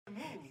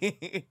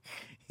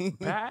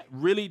Pat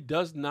really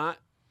does not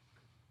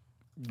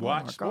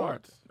watch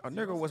sports. A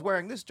nigga was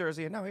wearing this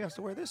jersey, and now he has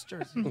to wear this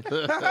jersey. He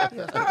has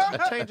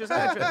to change his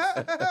address.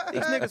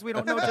 These niggas we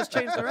don't know just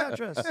changed their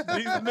address. These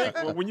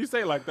niggas, well, when you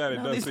say it like that,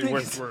 it does seem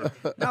worse for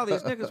Now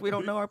these niggas we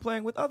don't know are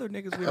playing with other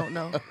niggas we don't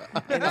know.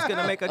 And it's going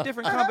to make a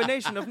different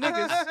combination of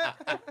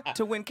niggas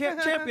to win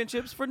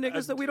championships for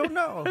niggas that we don't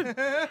know.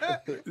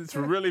 It's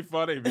really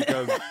funny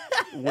because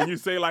when you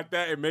say it like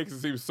that, it makes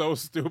it seem so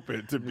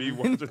stupid to be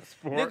watching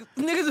sports.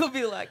 Niggas will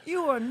be like,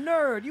 you a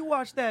nerd. You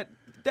watch that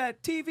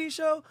TV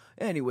show?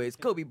 Anyways,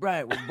 Kobe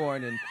Bryant was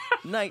born in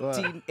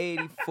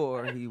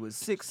 1984. He was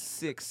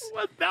 6'6".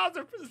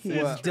 1,000%.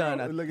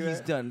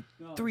 He's done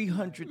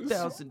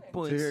 300,000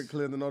 points. Here,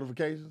 clear the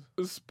notifications.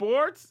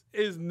 Sports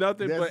is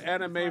nothing but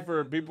anime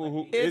for people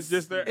who it's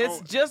just their It's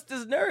own. just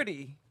as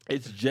nerdy.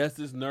 It's just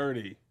as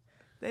nerdy.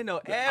 They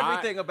know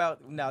everything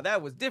about. Now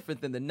that was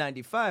different than the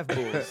 '95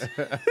 Bulls.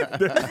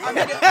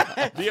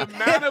 The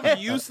amount of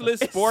useless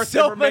sports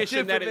so much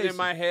information that is in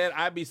my head,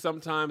 I'd be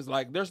sometimes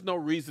like, there's no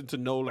reason to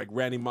know like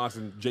Randy Moss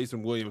and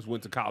Jason Williams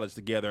went to college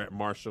together at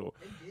Marshall.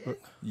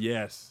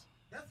 Yes.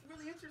 That's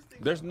really interesting.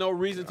 There's no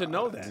reason to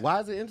know that.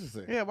 Why is it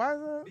interesting? Yeah, why is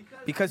that?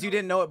 Because you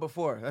didn't know it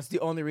before. That's the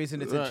only reason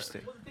it's Right.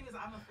 interesting. Well, the thing is,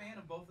 I'm a fan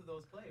of both of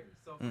those players.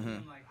 So for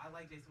him, like, I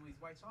like Jason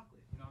Williams' white chocolate.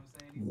 You know what I'm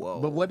saying? Whoa.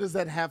 But what does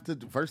that have to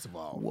do? First of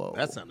all,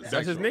 that sounded That's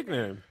his sexual.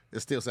 nickname. It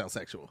still sounds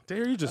sexual.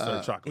 There, you just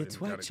said chocolate. It's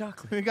white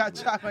chocolate. We got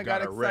chocolate,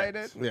 got Got erect.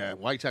 excited. Yeah,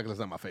 white chocolate's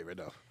not my favorite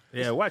though.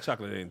 Yeah, white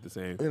chocolate ain't the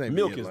same. It ain't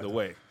Milk me is like the that.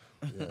 way.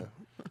 Yeah.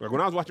 Like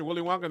when I was watching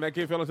Willy Wonka and that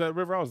kid fell into that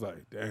river, I was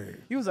like, dang,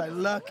 He was like,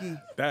 lucky.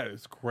 that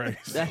is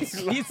crazy.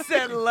 He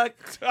said, "Luck."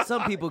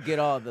 Some people get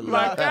all the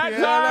luck. Like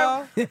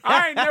that time,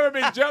 I ain't never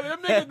been jealous.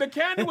 Them niggas, the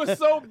candy was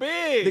so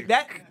big.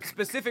 That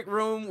specific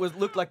room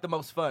looked like the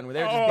most fun, where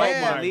they were just Oh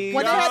biting my the leaves.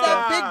 When they had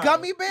that God. big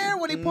gummy bear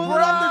when he pulled it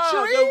off the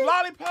Bruh, tree. the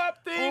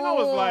lollipop thing, I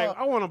was Oh. like,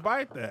 I want to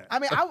bite that. I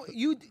mean,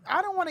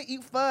 I don't want to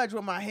eat fudge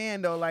with my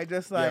hand though, like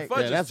just like fudge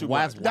Yeah, is that's too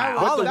wild. much. That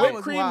But the that whipped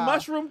was cream wild.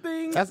 mushroom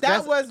thing,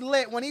 that was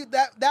lit when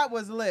that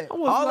was lit.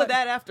 All of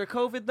that after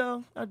COVID,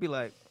 though, I'd be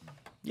like,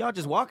 y'all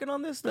just walking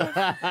on this stuff?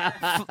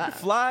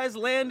 Flies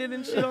landing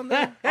and shit on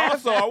there?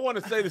 also, I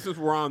want to say this since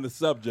we're on the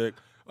subject.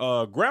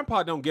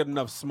 Grandpa don't get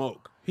enough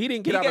smoke. He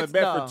didn't get He out of gets-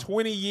 bed no. for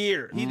 20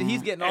 years.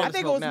 He's getting all I the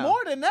think it smoke was now. more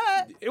than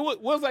that. It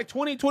was like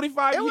 20,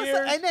 25 It was, years.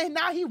 and then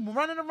now he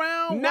running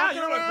around, Now walking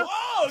you're like, around,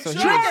 whoa, So he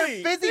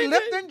Charlie, drinking fizzy you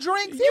lifting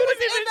drinks. He you was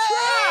didn't in even the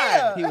try.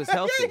 air. He was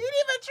healthy. Yeah, he didn't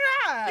even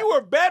try. You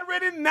were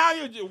bedridden. Now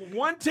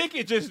one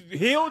ticket just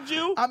healed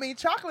you. I mean,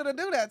 chocolate will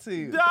do that to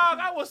you. Dog,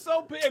 I was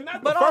so pissed. And that's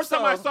the But first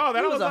also, time I saw that.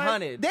 he I was was like,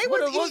 100. They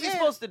What was was he eating-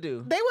 supposed to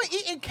do? They were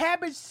eating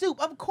cabbage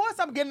soup. Of course,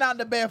 I'm getting out of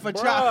the bed for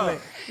Bruh.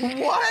 chocolate.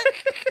 What?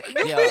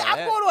 Yeah, I'm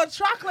that- going to a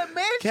chocolate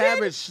mansion.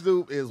 Cabbage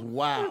soup is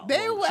wild.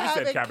 They were she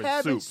having said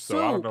cabbage soup, so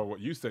I don't soup. know what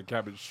you said.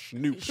 Cabbage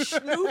snoop.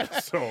 Snoop.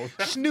 So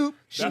Snoop,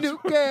 Snoop,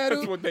 that's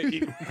cattle. what they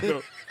eat.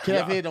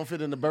 Calf head don't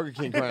fit in the Burger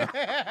King crown.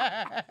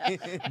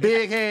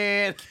 Big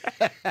head.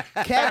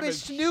 Cabbage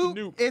Snoop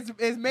Snoop.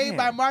 is made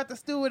by Martha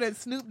Stewart and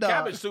Snoop Dogg.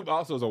 Cabbage soup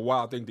also is a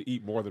wild thing to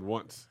eat more than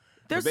once.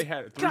 There's they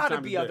had it 3 gotta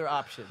times be a day. other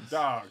options.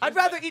 Dog, I'd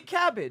rather eat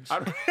cabbage. I-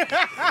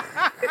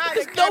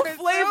 There's no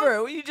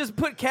flavor. You just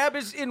put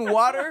cabbage in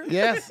water.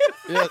 Yes.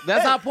 Yeah,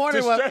 that's how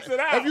important To it was. stress it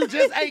out. If you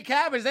just ate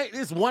cabbage,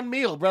 it's one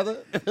meal,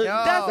 brother. That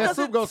That doesn't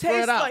soup goes taste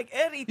spread out. like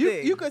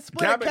anything. You could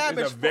split cabbage, a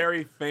cabbage. is a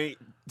very faint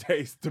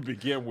taste to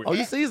begin with. Oh,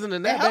 you seasoning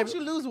It that, helps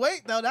baby? you lose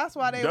weight though. That's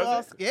why they Does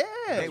lost. it?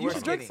 Yeah, They you were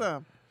should drink skinny.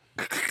 some.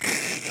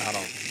 I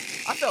don't.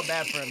 I felt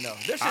bad for him though.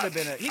 There should have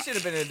been he should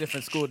have been in a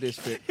different school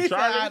district.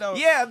 Charlie? I don't.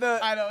 Yeah,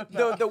 I don't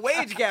know. the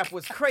wage gap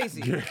was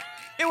crazy.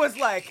 It was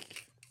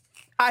like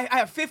I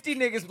have 50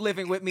 niggas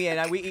living with me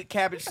and we eat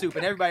cabbage soup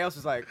and everybody else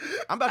is like,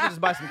 I'm about to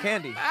just buy some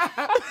candy.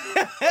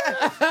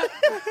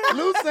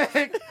 Lou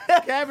said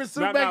cabbage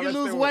soup Nah, make nah, you let's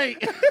lose stay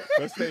weight.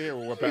 Let's stay here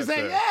with what He Pat said,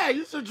 said. yeah,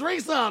 you should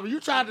drink some. You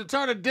tried to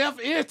turn a deaf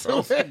ear to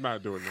I'm it.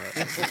 not doing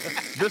that.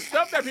 The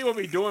stuff that people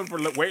be doing for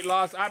weight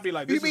loss, I'd be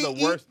like, this is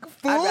the worst.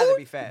 I'd rather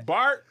be fat.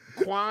 Bart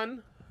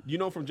Kwan, you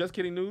know from Just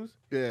Kidding News?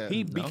 Yeah.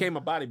 He became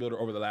a bodybuilder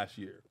over the last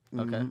year.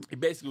 Okay. He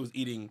basically was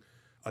eating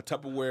a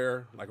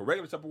Tupperware, like a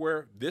regular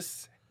Tupperware.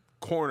 This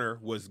corner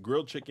was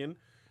grilled chicken,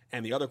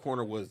 and the other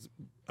corner was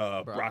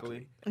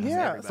broccoli.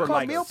 Yeah, it's For called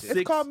like meal. six-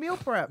 It's called meal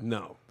prep.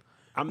 No.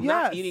 I'm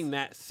not Yes. eating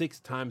that 6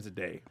 times a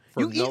day.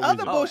 For You no eat other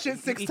reason. bullshit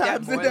you 6 eat that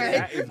times a more than day.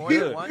 That is More than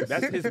good. once?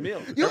 That's his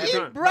meal. You Every eat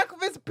time.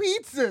 breakfast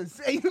pizzas,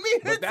 and you mean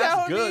to But tell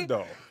that's me good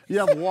though. You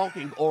have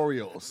walking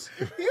Oreos.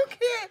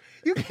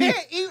 you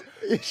can't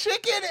eat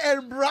chicken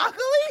and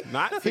broccoli?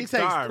 Not He 6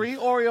 takes times. 3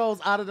 Oreos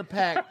out of the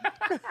pack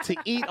to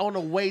eat on the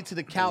way to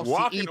the couch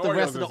Walking to eat the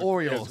rest of the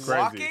Oreos Oreos. is crazy.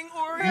 Walking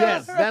Oreos?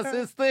 Yes, that's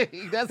his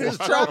thing. That's his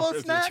Travel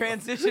trouble. snack?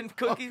 Transition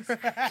cookies?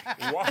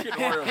 Walking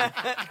Oreos.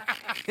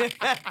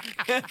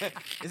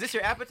 Is this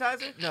your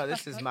appetizer? No,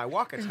 this is my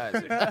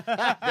walkatizer.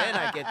 Then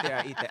I get there,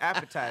 I eat the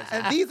appetizer.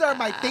 And these are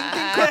my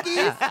thinking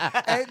cookies,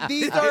 and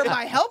these are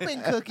my helping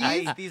I cookies.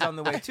 eat these on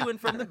the way to and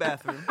from the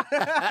bathroom.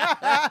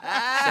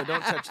 So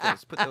don't touch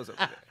those. Put those over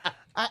there.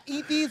 I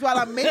eat these while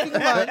I'm making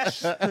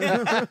lunch.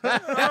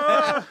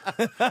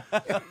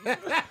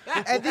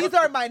 And these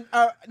are my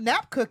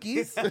nap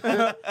cookies.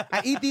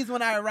 I eat these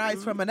when I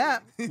arise from a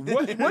nap.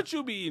 What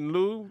you be eating,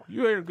 Lou?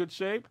 You ain't in good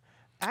shape.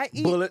 I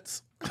eat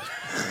Bullets.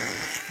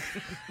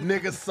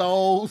 Nigga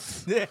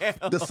souls.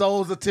 The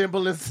souls of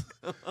Timberlands.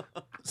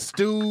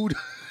 Stewed.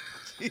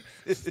 Dude,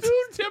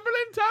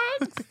 Timberland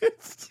tongues.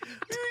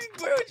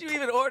 Where would you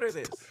even order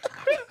this?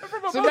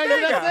 So make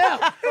it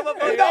herself.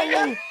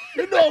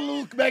 You know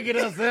Lou making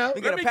it herself.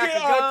 We get Let a me pack get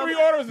of gum. 3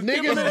 orders of Niggas'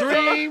 Timberland tongues.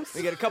 dreams.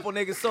 We get a couple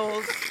niggas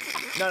souls.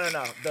 No.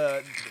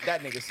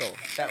 That nigga soul.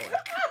 That one.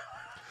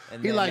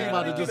 And He then, like he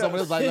about to do something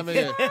else. Like, let me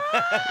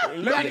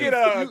Let me get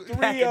 3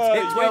 12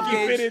 Yankee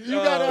gauge. fitted. You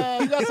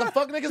got some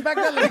fuck niggas back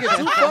there? Let me get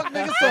 2 fuck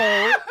niggas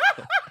sold.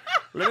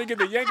 Let me get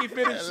the Yankee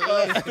fitted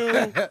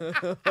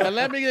stew. And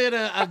let me get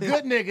a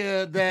good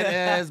nigga that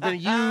has been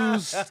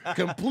used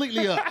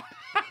completely up.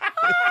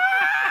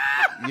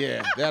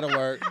 Yeah, that'll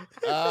work.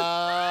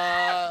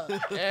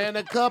 And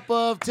a cup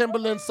of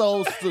Timberland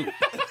soul soup.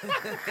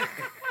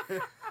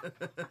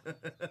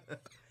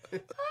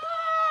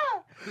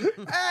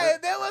 Hey,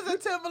 if there was a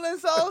Timberland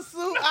soul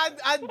soup,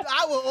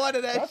 I would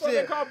order that That's what they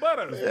shit. call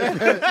butters.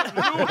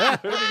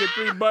 Let me get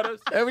 3 butters.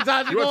 Every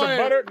time you You go want some in,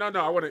 butter?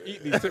 No, I want to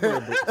eat these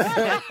Timberland boots.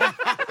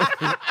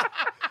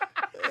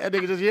 that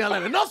nigga just yell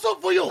at me, no soup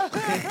for you. But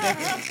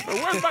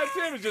where's my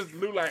Tim? It's just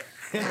Lou like,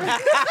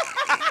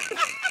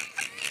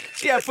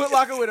 Yeah, Foot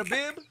Locker with a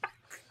bib.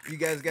 You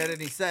guys got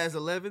any size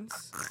 11s?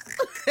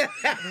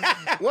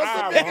 What's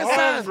the I'm biggest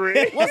hungry.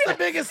 size? What's the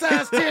biggest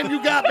size 10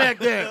 you got back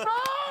there?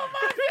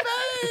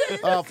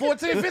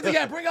 14, 50,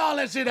 yeah, bring all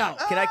that shit out.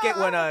 Can I get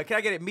one? Can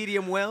I get it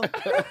medium well?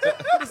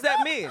 What does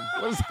that mean?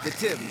 The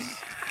Timbs.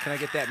 Can I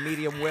get that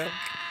medium well?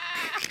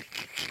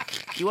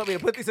 You want me to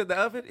put these in the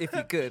oven? If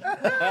you could.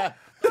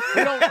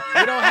 We don't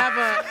have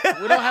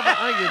an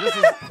onion.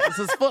 This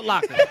is Foot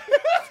Locker.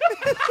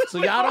 So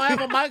y'all don't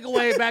have a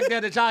microwave back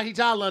there that y'all heat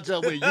y'all lunch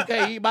up with. You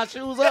can't heat my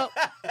shoes up?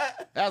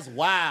 That's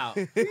wild.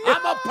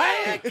 I'm a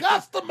paying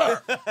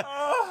customer.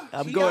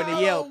 I'm going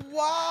to Yelp.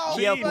 Wow.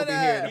 Yelp for will be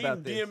that. hearing eating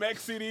about this. DMX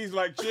CDs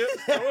like chips.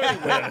 So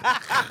anyway,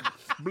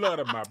 blood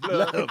of my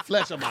blood.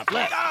 Flesh of my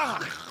flesh.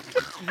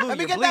 Lou, Let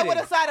me you're get that bleeding.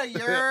 with a side of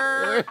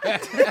your.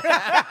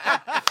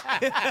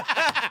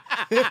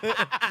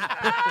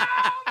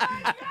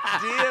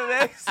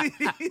 DMX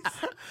CDs.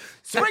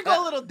 Sprinkle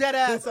a little dead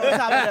ass on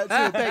top of that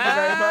too. Thank you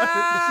very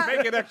much.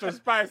 Make it extra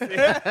spicy.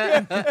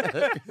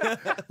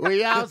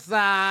 We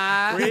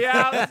outside. We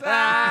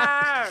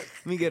outside.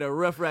 Let me get a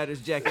Rough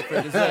Riders jacket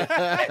for dessert.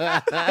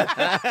 Scarf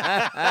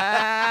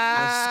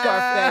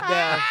that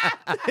down.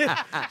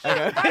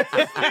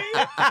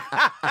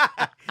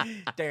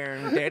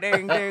 Ding, ding,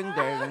 ding, ding, ding,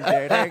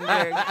 ding,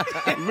 ding.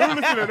 Lou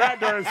listen to that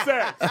during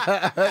sex.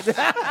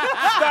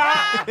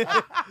 Stop.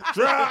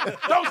 Drop.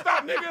 Don't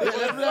stop,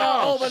 nigga.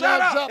 No, Shut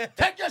up. jump.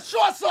 Take your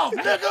shorts off,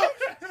 nigga.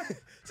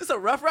 Is this a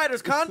Rough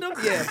Riders condom?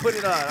 Yeah, put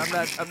it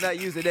on. I'm not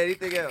using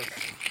anything else.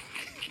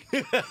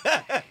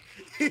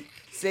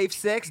 Safe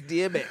sex,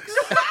 DMX.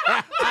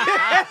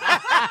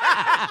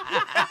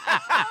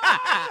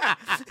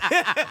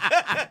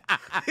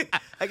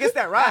 I guess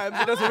that rhymes.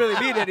 It doesn't really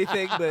mean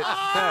anything, but all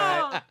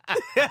right.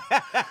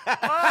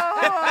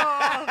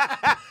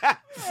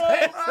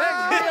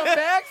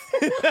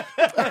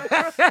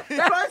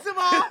 First of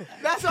all,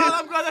 that's all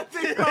I'm gonna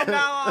think from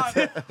now on.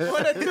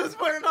 When the dude's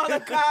putting on a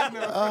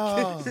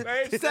condom.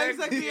 Sex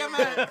like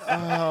DMX.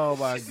 Oh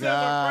my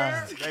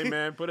God. Hey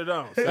man, put it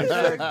on.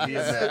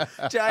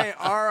 Giant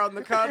R on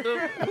the condom.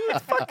 Who the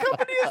fuck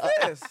company is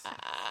this?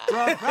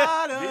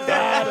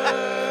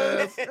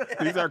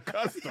 These are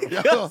custom.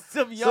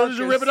 Some As soon as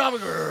you rip it off,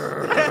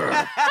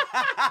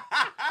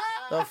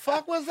 the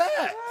fuck was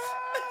that?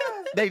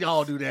 They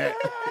all do that.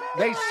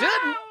 They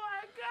shouldn't.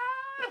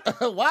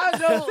 Why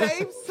no?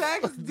 Same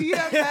sex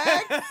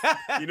DMX.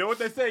 You know what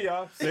they say,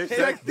 y'all? Safe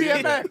Sex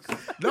DMX.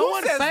 No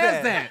one says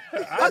that.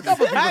 A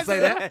couple people say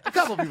that. A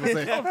couple people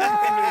say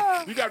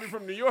that. You gotta be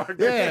from New York.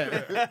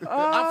 Yeah.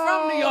 I'm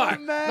from New York.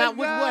 my Now,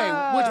 which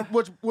God.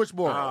 way? Which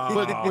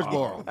borough? Which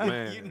borough?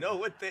 Man. You know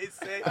what they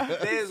say?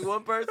 There's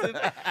one person.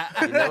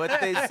 You know what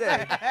they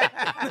say.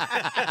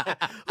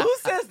 Who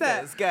says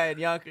that? This guy in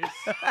Yonkers.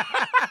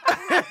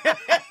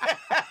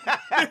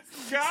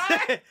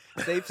 God.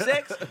 Safe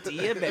sex,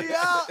 DMX. Yo,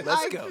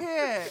 Let's I go.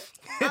 can't.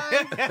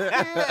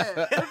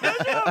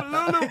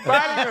 Lulu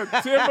biting a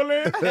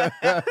Timberland.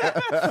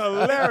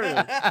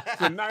 Hilarious.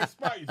 It's a nice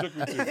spot you took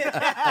me to.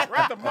 We're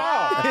at the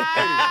mall.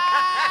 Anyway,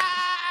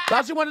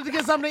 Thought you wanted to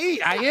get something to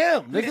eat. I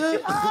am, nigga.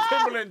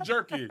 Timberland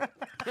jerky. So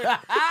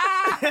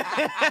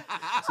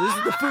this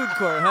is the food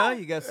court, huh?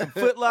 You got some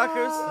Foot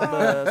Lockers,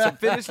 some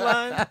Finish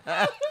Line,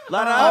 a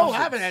lot of Oh, I options.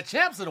 haven't had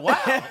champs in a while.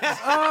 Champs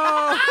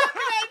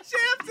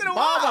in a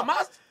Mama,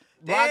 my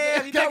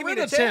Damn, you got taking me rid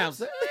to of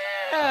champs.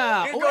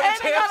 Yeah. You Oh, go to and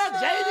they got a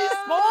Champs? JD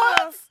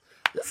Sports.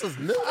 This is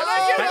new.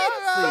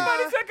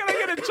 Somebody said, can I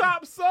get a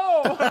chopped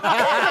soul?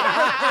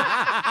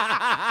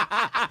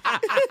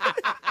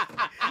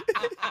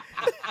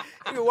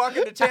 You can walk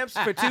into Champs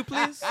for 2,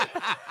 please.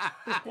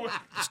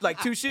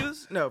 Like 2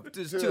 shoes? No,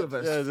 just 2 of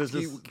us. Yeah, just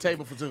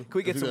table for 2. Can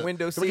we get some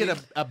window Can we seating?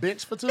 get a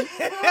bench for 2?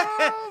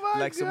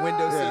 Like some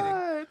window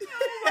seating.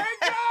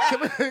 Can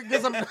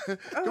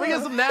we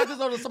get some napkins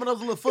or some of those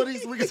little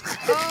footies?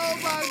 Oh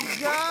my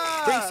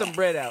God. Bring some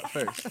bread out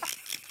first.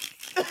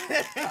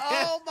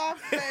 Oh my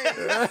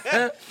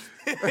face.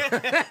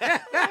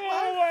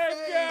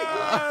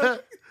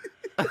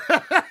 A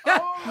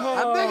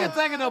nigga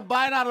taking a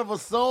bite out of a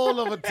soul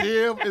of a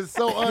Tim is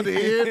so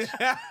unhinged.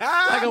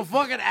 Like a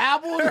fucking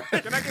apple.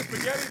 Can I get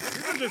spaghetti?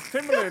 These are just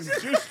Timberland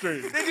juice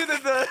strings. They do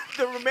the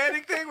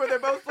romantic thing where they're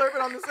both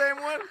slurping on the same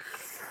one.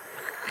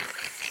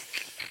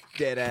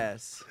 Dead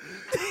ass.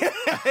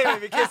 They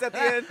maybe kiss at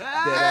the end. Dead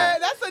Hey, ass.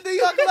 that's a New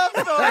York love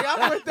story.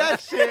 I'm with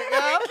that shit,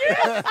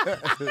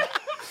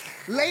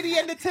 yo. Lady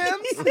and the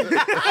Timbs.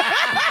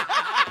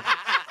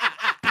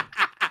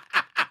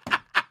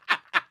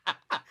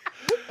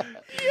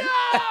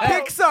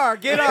 Pixar,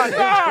 get on it.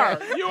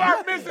 Pixar, you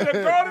are missing a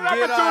golden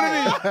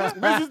opportunity.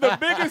 This is the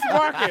biggest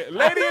market.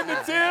 Lady in the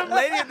Timbs.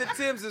 Lady in the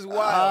Timbs is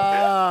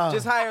wild.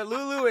 Just hire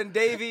Lulu and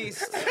Dave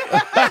East.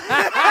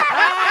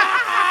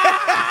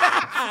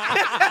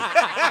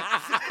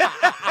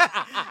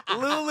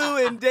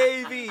 Lulu and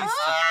Dave East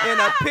in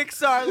a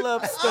Pixar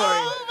love story.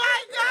 Oh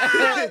my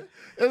God.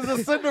 There's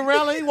a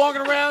Cinderella. He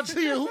walking around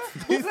cheering.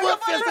 Who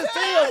footfist is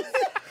Tim?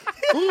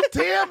 Who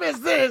Tim is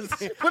this?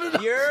 Put it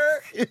up.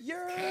 You're.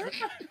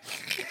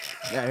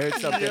 Yeah, I heard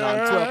something on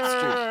 12th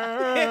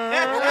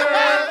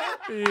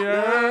Street.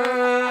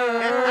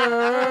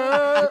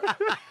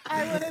 I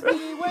want to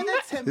be where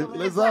the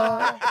Timberlands Lizard.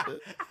 are.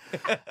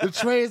 The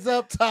train's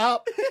up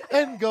top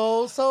and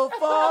goes so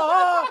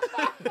far.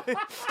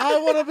 I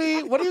want to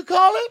be, what do you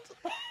call it?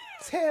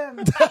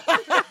 Tim.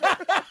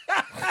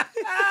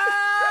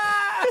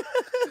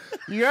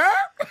 Yeah.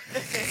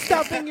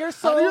 Stuffing your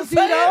How do you soul,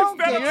 say it? don't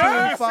Instead get of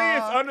trying too to see it's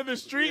far. under the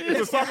street, it's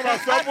a song about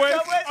subways.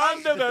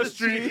 Under the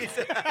street.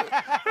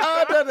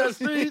 Under the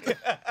street.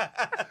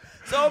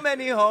 So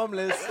many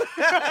homeless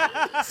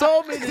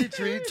So many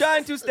treats.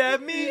 trying to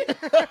stab me.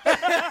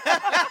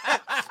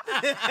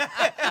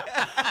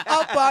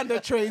 Up on the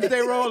trains,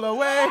 they roll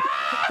away.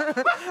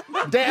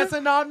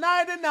 Dancing all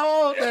night and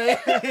all day.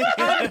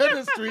 Under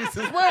the streets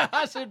is where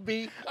I should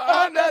be.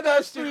 Under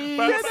the streets.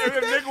 But a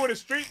nigga with a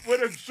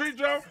street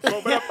drum.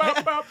 It's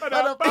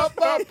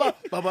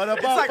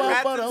like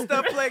rats and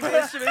stuff playing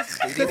instruments.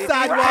 The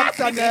sidewalks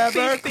are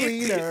never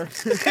cleaner.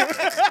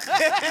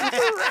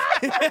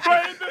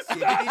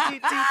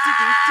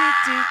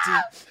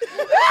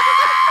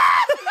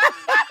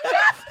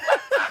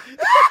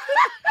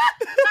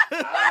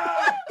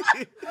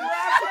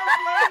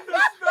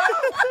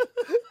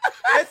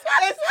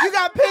 You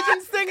got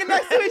pigeons singing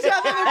next to each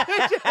other in the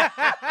picture.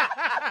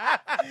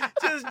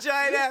 Just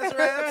giant ass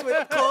rats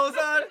with clothes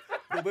on.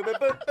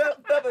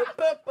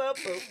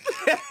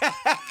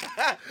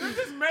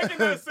 Just making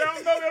that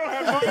sound though. They don't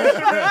have no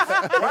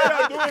instruments. Why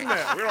y'all doing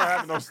that? We don't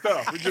have no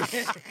stuff.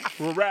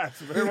 We're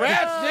rats. Man.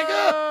 Rats,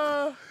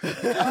 nigga.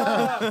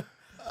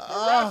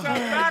 Rats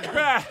have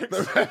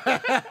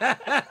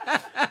backpacks.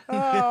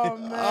 Oh,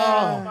 man.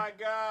 Oh my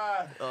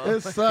God.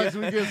 It sucks.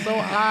 We get so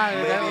high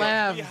and that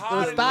laugh. Be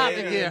hot It stopped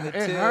and again. The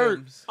It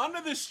hurts. Timbs.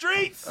 Under the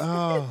streets.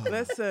 Oh.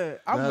 Listen,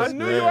 A That's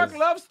New bad. York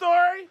love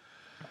story.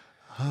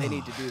 They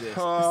need to do this.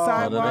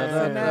 sidewalks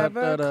are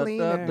never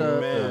cleaner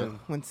Man.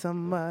 when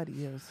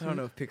somebody else. I don't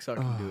know if Pixar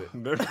can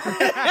do it.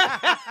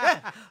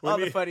 When All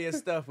the he- funniest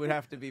stuff would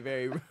have to be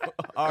very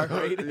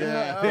R-rated,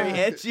 Yeah. very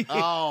edgy.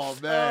 Oh,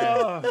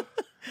 man.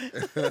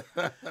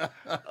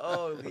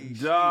 Holy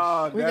shit.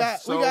 Dog, We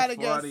that's so gotta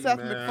funny, get Seth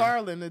man.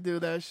 MacFarlane to do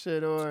that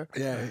shit, or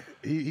Yeah,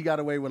 he got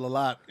away with a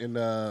lot in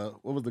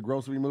what was the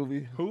grocery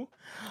movie? Who?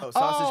 Oh,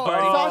 Sausage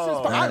Party.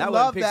 Sausage Party. I That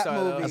love wasn't that Pixar,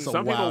 though. movie. That's a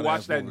Some people wild watched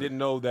ass that and movie. didn't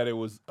know that it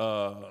was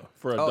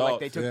for Oh, adults. like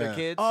they took their Yeah.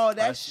 kids? oh,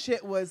 that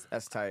shit was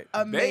That's tight.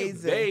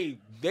 amazing.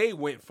 They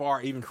went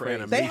far even for Crazy.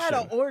 animation. They had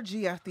an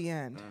orgy at the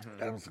end.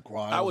 That was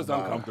wild. I was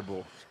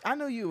uncomfortable. I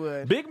knew you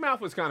would. Big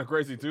Mouth was kind of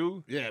crazy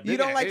too. Yeah, You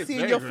don't like it's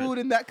seeing your dangerous. food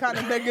in that kind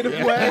of negative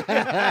way.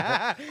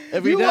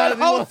 If he You does, want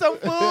he won't- wholesome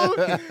food?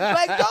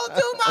 Like, don't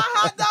do my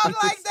hot dog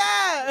like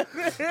that.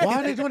 Why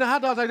are they doing the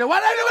hot dogs like that? Why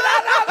are they doing the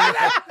hot dogs like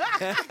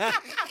that?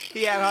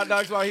 He had hot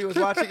dogs while he was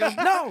watching them?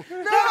 No,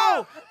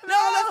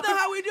 that's not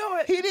how we do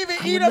it. He didn't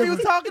even eat them. He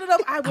was talking to them.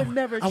 I would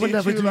never I would treat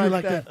never you do you like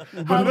like that. that.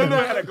 I remember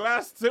I had a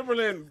glass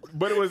Timberland,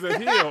 but it was a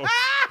heel. Where are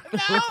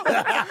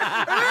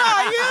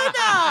you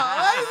now?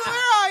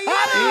 Where are you?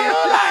 How do you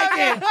like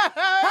it?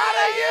 How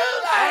do you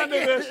like Under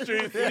it? the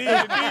streets,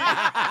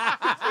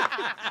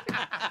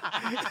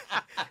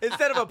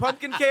 Instead of a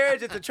pumpkin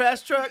carriage, it's a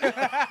trash truck.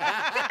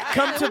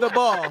 Come to the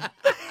ball.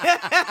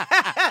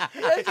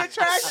 It's a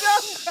trash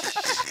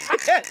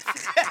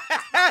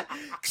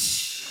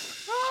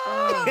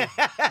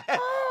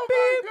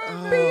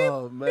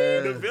Oh The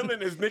man.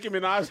 villain is Nicki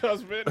Minaj's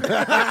husband. As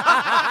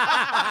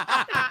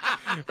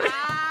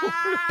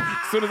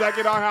soon as I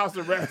get our house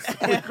arrest,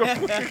 we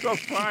go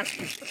find.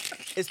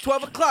 It's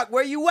 12 o'clock.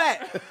 Where you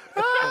at?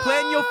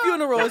 Planning your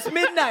funeral. It's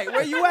midnight.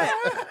 Where you at?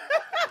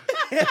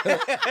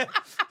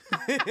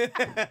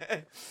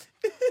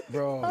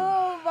 Bro.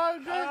 Oh my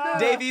goodness.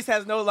 Davies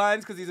has no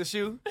lines because he's a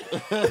shoe.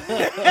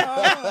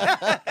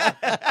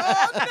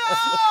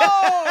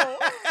 Oh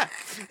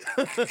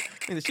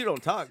The shoe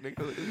don't talk,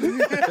 nigga.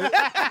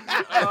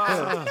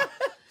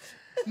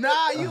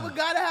 Nah, you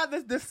gotta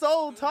have the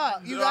soul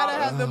talk. You gotta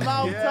have the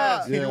mouth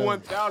talk. You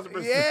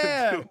 1000%.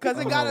 Yeah, because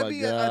it gotta my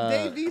be God.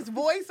 a Davies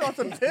voice on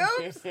some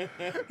Timbs.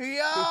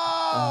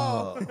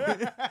 Yo.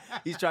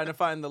 He's trying to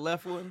find the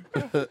left one.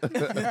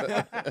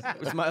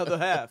 It's my other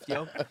half,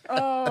 yo.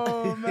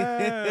 Oh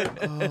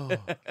man.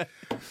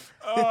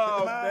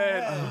 Oh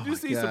man! Did you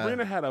see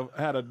Sabrina had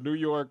a New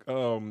York?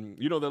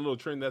 You know that little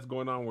trend that's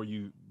going on where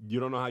you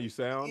don't know how you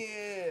sound.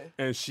 Yeah.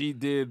 And she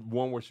did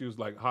one where she was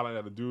like hollering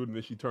at a dude, and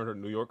then she turned her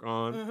New York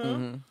on.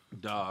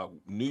 Dog,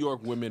 New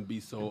York women be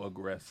so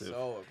aggressive.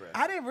 So aggressive.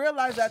 I didn't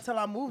realize that till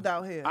I moved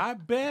out here. I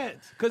bet,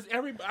 because I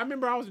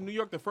remember I was in New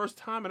York the first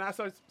time, and I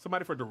saw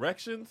somebody for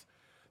directions.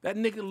 That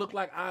nigga looked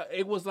like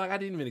it was like I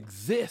didn't even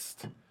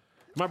exist.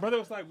 My brother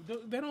was like,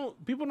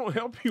 people don't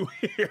help you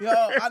here. Yo,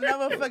 I'll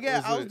never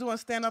forget. I was doing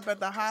stand up at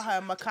the Ha-Ha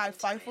and Mekhi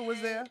Phifer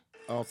was there.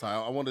 Oh, sorry.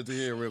 I wanted to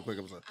hear it real quick.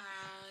 I'm sorry.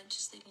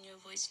 Just leaving you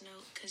a voice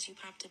note because you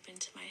popped up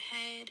into my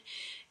head,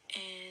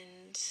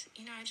 and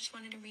I just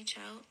wanted to reach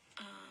out.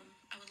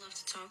 I would love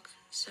to talk,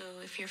 so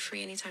if you're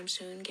free anytime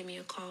soon, give me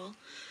a call.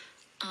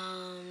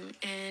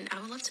 And I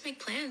would love to make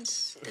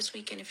plans this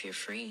weekend if you're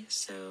free.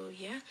 So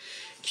yeah,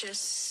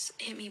 just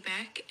hit me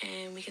back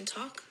and we can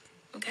talk.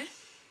 Okay?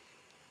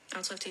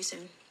 I'll talk to you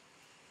soon.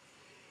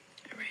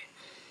 All right.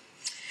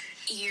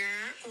 Year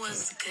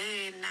was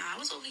good. Nah, I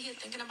was over here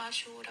thinking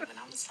about you or whatever, and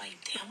I was like,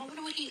 damn, I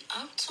wonder what he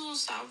up to.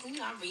 So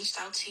I reached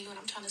out to you, and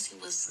I'm trying to see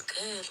what's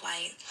good.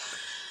 Like,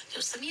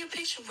 yo, send me a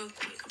picture real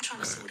quick. I'm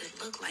trying to see what it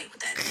look like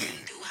with that thing,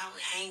 dude. How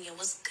it hanging?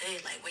 What's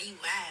good? Like, where you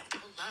at?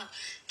 Pull up.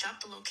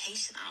 Drop the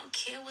location. I don't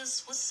care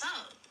what's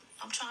up.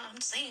 I'm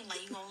saying,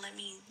 like, you gonna let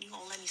me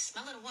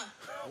smell it or what?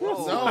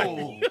 No. Let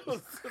me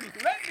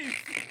smell it.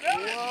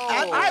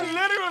 I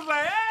literally was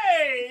like,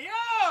 hey, yo.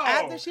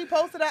 After she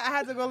posted that, I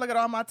had to go look at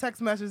all my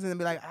text messages and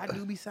be like, I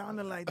do be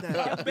sounding like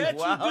that. I bet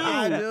Wow.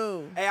 I you do.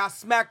 do. Hey, I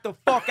smacked the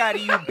fuck out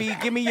of you, B.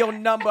 Give me your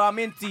number. I'm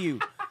into you.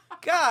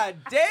 God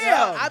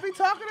damn. Yo, I be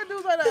talking to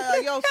dudes like that.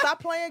 Like, yo,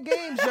 stop playing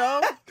games, yo.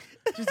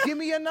 Just give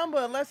me your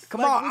number. Let's Come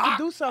on. we can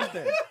do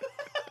something.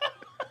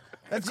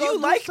 Let's Do you go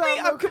do like me?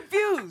 something. I'm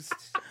confused.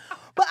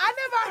 But I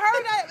never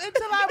heard that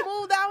until I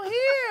moved out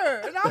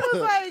here. And I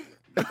was like,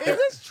 is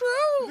this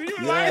true? Do you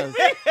Yes.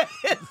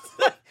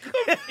 like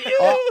me?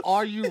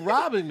 Are you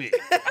robbing me?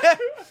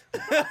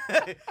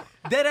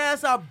 Dead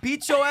ass, I'll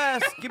beat your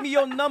ass. Give me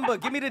your number.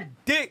 Give me the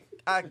dick.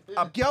 I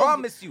Yo,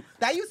 promise you.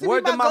 That used to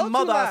Word be to my my go-to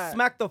mother, line. I'll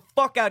smack the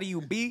fuck out of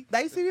you, B.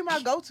 That used to be my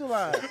go-to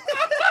line.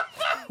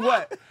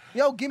 What?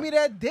 Yo, give me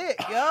that dick,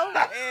 yo.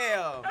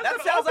 Damn. That an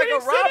sounds like a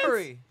opening sentence.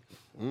 robbery.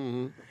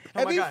 Mm-hmm.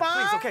 Oh It my be God.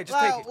 fine. Please, okay, just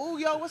like, take it. ooh,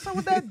 yo, what's up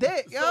with that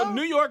dick, yo? So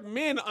New York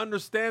men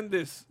understand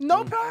this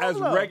No as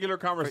problem. regular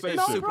conversation.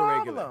 No Super problem.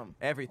 regular.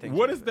 Everything.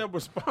 What is their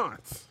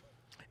response?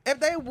 If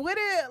they with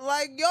it,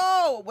 like,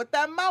 yo, what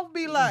that mouth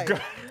be like?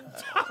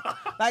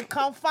 Like,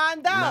 come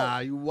find out. Nah,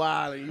 you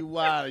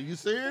wildin'. You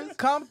serious?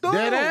 Come through.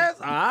 Dead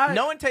ass? All right.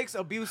 No one takes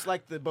abuse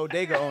like the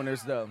bodega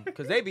owners, though,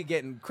 because they be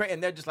getting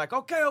and they're just like,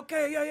 okay,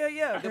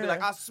 yeah. They'll be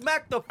like, I'll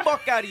smack the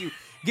fuck out of you.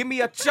 Give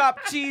me a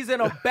chopped cheese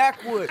and a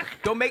backwood.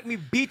 Don't make me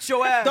beat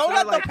your ass. Don't And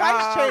let they're the like,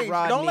 price change.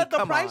 Rodney, Don't let the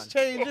come price on.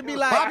 change. It be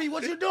like, Bobby,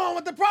 what you doing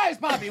with the price,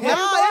 Bobby? What nah,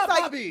 you it's doing,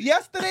 like Bobby?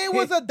 yesterday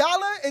was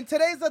 $1 and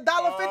today's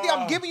 $1.50.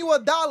 I'm giving you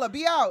 $1.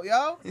 Be out,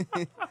 yo.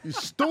 You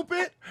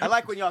stupid? I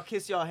like when y'all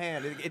kiss y'all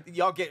hand.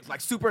 Y'all get like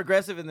super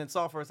aggressive and then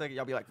soft for a second.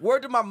 Y'all be like,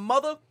 word to my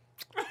mother.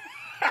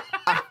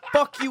 I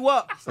fuck you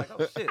up. It's like,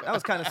 oh shit, that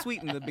was kind of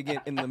sweet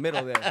in the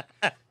middle there.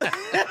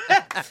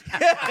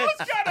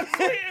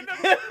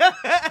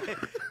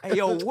 Hey,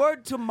 yo,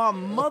 word to my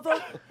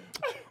mother.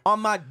 On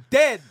my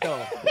dead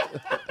though.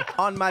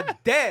 On my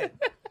dead.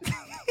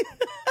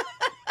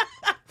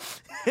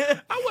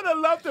 I would have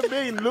loved to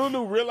be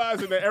Lulu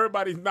realizing that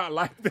everybody's not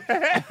like that.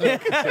 I didn't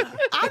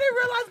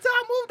realize until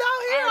I moved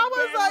out here. I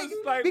was was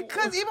like-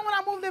 because even when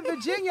I moved in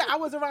Virginia, I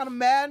was around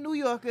mad New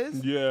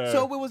Yorkers. Yeah.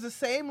 So it was the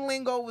same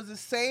lingo, it was the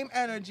same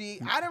energy.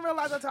 I didn't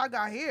realize until I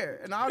got here.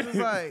 And I was just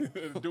like,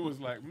 Dude was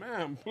like,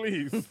 ma'am,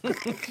 please. it was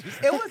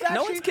actually.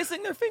 No one's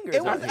kissing their fingers.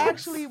 It was out here.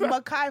 actually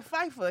Mekhi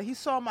Phifer. He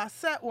saw my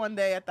set one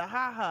day at the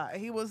Ha-Ha,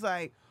 and he was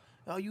like,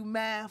 "Oh, you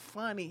mad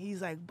funny."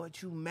 He's like,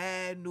 "But you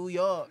mad New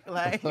York."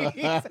 Like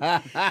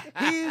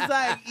he's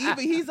like,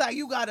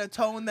 "You gotta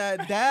tone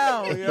that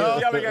down, yo."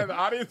 Yelling at the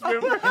audience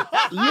member.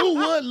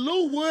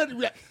 Lou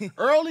Wood,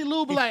 early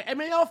Lou be like, hey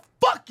man, y'all,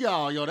 fuck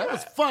y'all, yo. That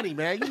was funny,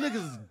 man. You niggas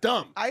is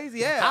dumb. I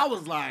I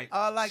was like,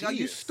 are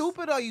you shit.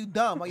 stupid or you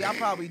dumb? Or y'all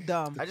probably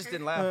dumb. I just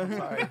didn't laugh. I'm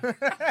sorry.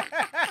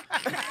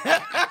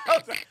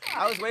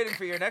 I was waiting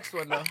for your next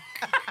one though.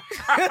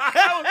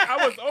 I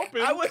was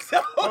open. I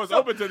was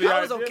open to the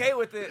I was idea. okay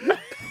with it. Till the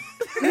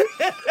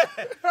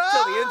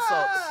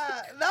insults.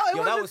 No, it Yo,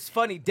 was that just, was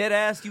funny. Dead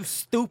ass, you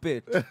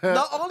stupid.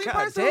 the only God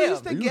person damn. who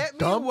used to You get me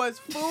dumb? was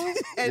Fu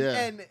and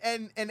Yeah.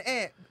 and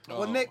Ant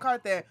with Nick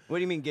Carter. What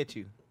do you mean get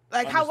you?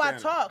 like how I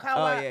understand. talk,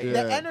 Yeah.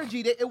 the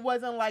energy. That it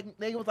wasn't like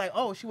they was like,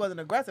 oh, she wasn't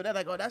aggressive. They're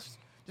like, oh, that's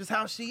just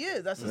how she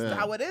is. That's just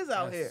how it is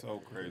out here.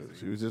 So crazy.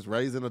 She was just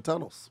raised in the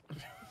tunnels.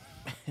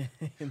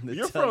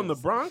 You're from the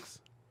Bronx,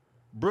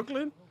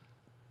 Brooklyn.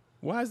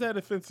 Why is that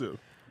offensive?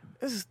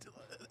 This is-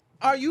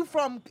 Are you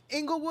from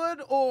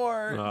Inglewood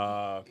or?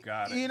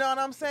 Got it. You know what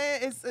I'm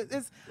saying?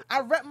 It's.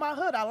 I rep my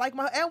hood. I like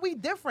my and we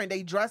different.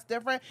 They dress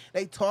different.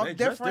 They talk They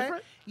dress different.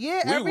 different?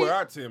 Yeah, We wear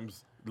our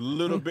Timbs a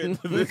little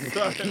bit to this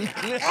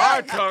side.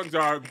 Our tongues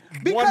are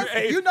because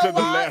 1/8 you know to the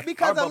why? left.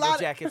 Because Our a bubble lot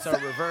jackets are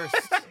reversed.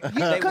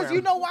 because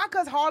you know why?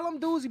 Because Harlem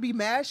dudes, you be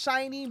mad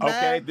shiny, Okay,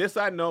 mad. this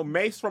I know.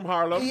 Mace from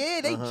Harlem.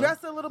 Yeah, they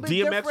dress a little bit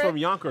DMX different. from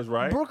Yonkers,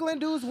 right? Brooklyn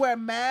dudes wear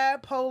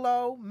mad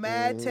polo,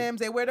 mad Timbs.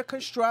 They wear the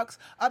constructs.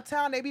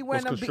 Uptown, they be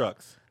wearing What's them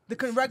constructs?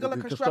 regular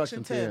The construction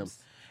construction Timbs.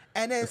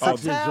 And then Oh,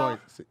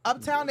 this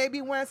uptown, they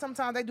be wearing.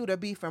 Sometimes they do the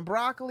beef and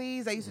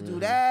broccolis. They used to do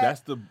that.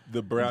 That's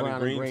the brown and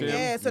green Tim.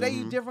 yeah, so they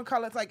use different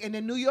colors. Like in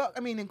New York,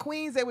 in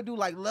Queens, they would do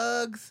like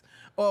lugs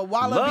or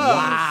wallabies.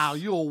 Wow,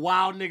 you a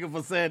wild nigga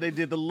for saying they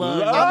did the love.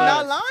 Love. I'm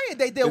not lying.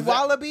 They did Is that-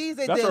 wallabies.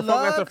 They That's did where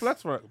Funk got the lugs.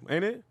 flex from,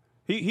 ain't it?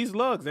 He's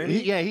lugs, ain't he?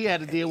 He had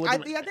to deal with I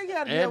them. think he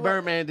had to deal And with-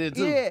 Birdman did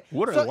too. Yeah.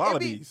 What are So the it be-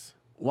 wallabies?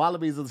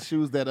 Wallabies are the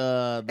shoes that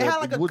It had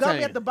like a Wu-Tang.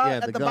 gummy at the bottom. Yeah,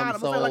 At the gum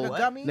bottom, it was like a sole.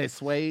 gummy. They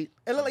suede.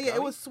 It looked like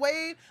it was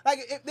suede.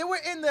 Like they were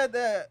in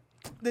the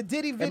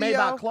Diddy video. They made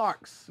by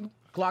Clark's.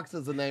 Clark's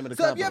is the name of the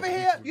So if company.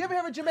 you ever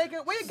hear a Jamaican,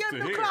 where you getting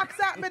the Still clocks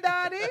at, me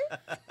daddy?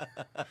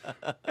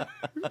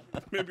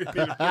 Maybe it's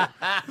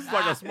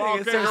like a small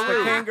Nigga searched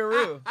the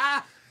kangaroo.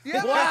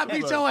 kangaroo. Boy, I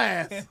beat your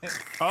ass.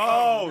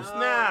 Oh,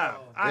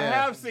 snap. I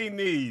Yeah. have seen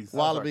these.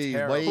 Wallabies.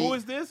 terrible. Wade. Who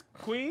is this?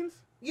 Queens?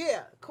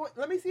 Yeah,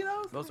 let me see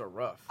those. Those are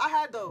rough. I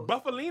had those.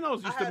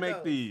 Buffalinos I used to had make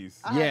those.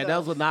 these. I had Yeah,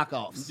 those were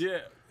knockoffs. Yeah.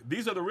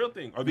 These are the real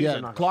thing. Or these are Yeah,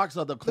 not. Clark's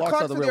are the Clarks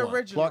are the are real the one.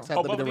 original. Clark's have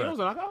Oh, to be the Buffalinos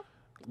real. are knockoff?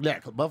 Yeah,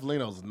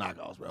 Buffalinos is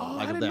knockoffs, bro. Oh,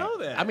 like I didn't know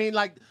that. I mean,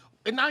 like,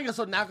 and not even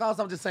so knockoffs.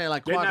 I'm just saying,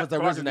 like, They're Clark not was the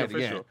Clark is the originator.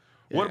 Yeah. official.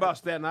 What about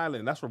Staten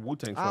Island? That's where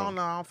Wu-Tang's from. I don't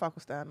know. I don't fuck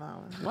with Staten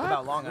Island. What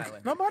about Long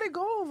Island? Nobody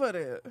go over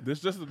there. This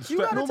just You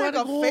gotta Nobody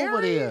take a go over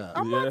ferry. there.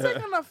 I'm not Yeah.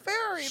 taking a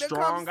ferry to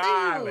Strong come see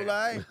Island.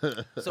 you.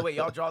 Like, So wait,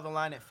 y'all draw the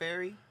line at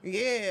Ferry?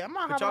 yeah, I'm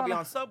not But y'all having be on.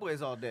 on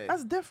subways all day.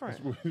 That's different.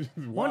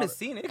 One is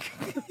scenic.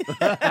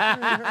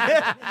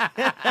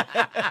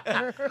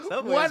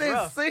 Subway What is is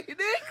rough. scenic?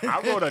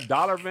 I rode a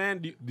dollar van.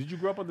 Did you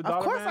grow up on the dollar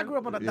Of course, van? I grew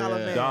up on a dollar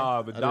Yeah. van.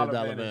 Dog, the I did dollar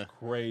dollar van is van.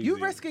 crazy. You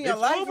risking your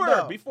It's life, Uber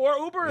though. before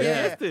Uber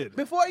Yeah. existed.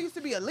 Before it used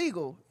to be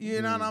illegal.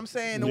 You know what I'm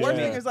saying? The Yeah. worst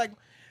thing is like,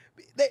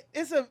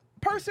 it's a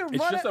person It's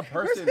running. just a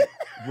person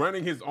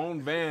running his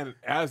own van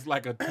as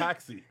like a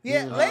taxi.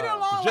 Yeah, later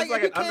on, Just like,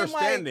 like it an became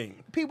understanding.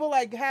 like people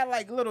like had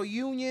like little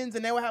unions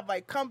and they would have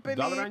like companies.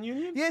 Dollar Van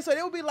Union? Yeah, so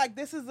they would be like,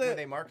 this is Were a.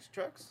 they marked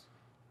trucks?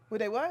 Were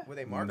they what? Were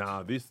they marked?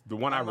 Nah, the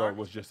one I rode Unmarked?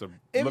 was just It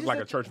looked was like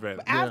just a church van.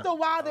 But after a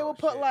while, they Oh, would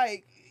put shit.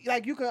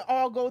 like you can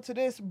all go to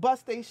this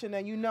bus station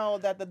and you know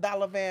that the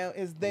dollar van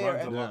is there.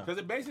 And- Because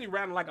it basically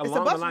ran like It's a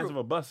along the bus lines route. of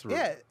a bus route.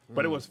 Yeah.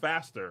 But it was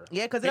faster.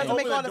 Yeah, 'cause it You doesn't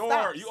make open all the the door.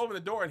 stops. You open the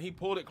door and he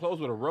pulled it closed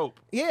with a rope.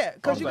 Yeah, I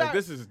because was you like, got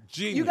this is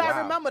genius. you gotta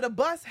Wow. remember the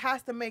bus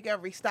has to make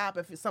every stop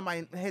if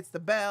somebody hits the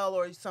bell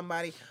or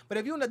somebody. But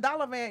if you're in the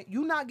dollar van,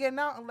 you're not getting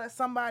out unless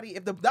somebody.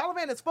 If the dollar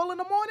van is full in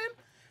the morning,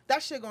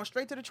 that shit going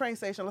straight to the train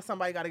station unless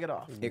somebody got to get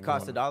off. It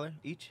cost $1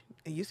 each.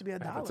 It used to be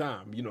At $1. the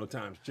time,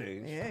 times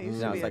change. Yeah, it used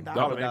Now to be it's like $1.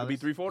 Dollar van could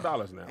be $4.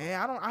 $3-4 now.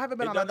 Yeah, I haven't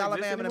been It on a doesn't dollar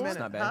exist van in a anymore? minute. It's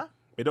not bad. Huh?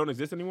 It don't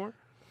exist anymore?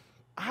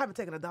 I haven't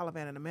taken a dollar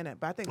van in a minute,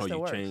 but I think it Oh, still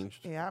you works.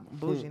 changed. Yeah, I'm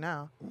bougie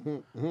now.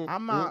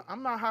 I'm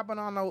not hopping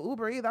on no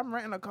Uber either. I'm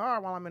renting a car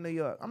while I'm in New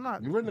York. I'm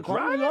not. You in the car?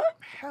 Drive? New York?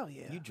 Hell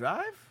yeah. You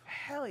drive?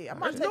 Hell yeah. I'm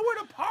not There's nowhere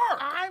to park.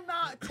 I'm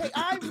not.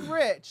 I'm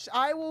rich.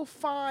 I will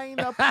find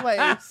a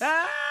place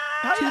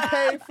to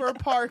pay for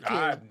parking.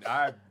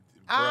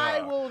 I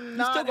bruh. will You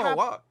not. still gonna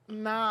walk?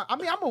 Nah. I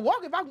mean, I'm gonna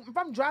walk. If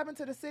I'm driving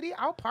to the city,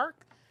 I'll park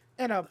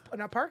in a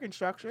parking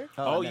structure.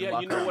 Oh and then yeah,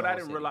 walk you know around what? the I whole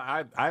didn't city.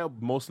 realize. I'll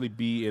mostly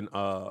be in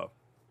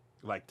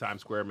like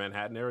Times Square,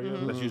 Manhattan area.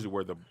 Mm-hmm. That's usually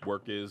where the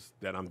work is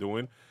that I'm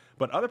doing.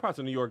 But other parts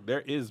of New York,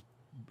 there is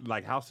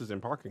like houses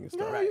and parking and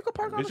stuff. Yeah, you can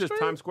park on It's the just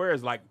street. Times Square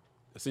is like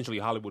essentially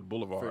Hollywood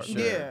Boulevard. For sure.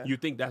 Yeah. You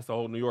think that's the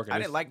whole New York? And I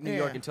it's- didn't like New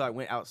York Yeah. until I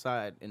went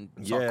outside and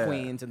saw Yeah.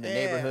 Queens and the Yeah.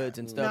 neighborhoods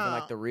and stuff and Nah.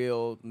 like the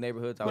real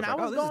neighborhoods. I was When I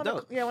like, was oh, this is going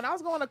dope. when I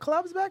was going to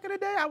clubs back in the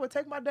day, I would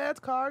take my dad's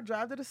car,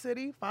 drive to the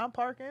city, find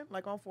parking,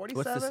 like on 47.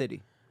 What's the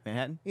city?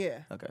 Manhattan?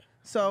 Yeah. Okay.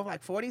 So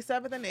like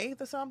 47th and 8th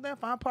or something,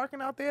 find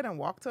parking out there, then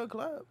walk to a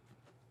club.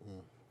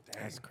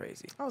 That's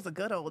crazy. That was the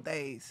good old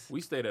days. We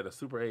stayed at a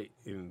Super 8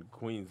 in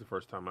Queens the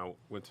first time I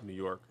went to New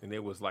York, and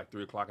it was like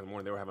 3 o'clock in the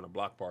morning. They were having a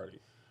block party,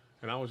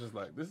 and I was just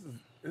like,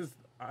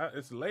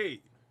 it's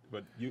late."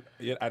 But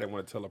yet I didn't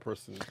want to tell a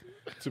person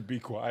to be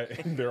quiet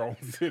in their own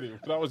city.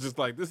 But I was just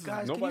like, "This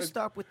Guys, is can you nobody."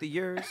 stop with the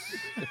yours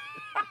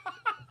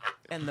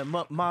and the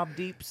mob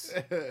deeps?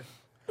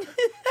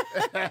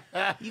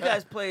 You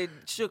guys played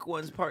Shook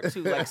Ones Part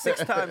 2 like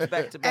 6 times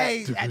back to back.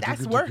 Hey,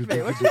 that's worth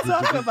it. What you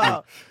talking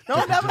about?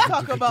 Don't ever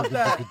talk about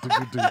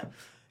that.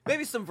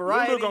 Maybe some Lulu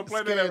variety. gonna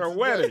play that at her Scared to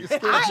wedding.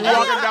 death. She I-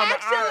 walking down the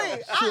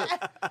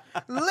aisle.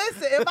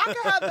 Listen, if I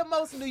could have the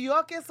most New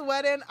Yorkest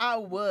wedding, I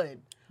would.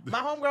 My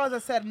homegirls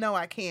have said no,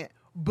 I can't.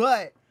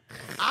 But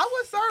I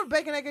would serve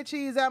bacon, egg, and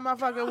cheese at my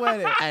fucking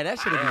wedding. Hey, that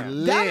should be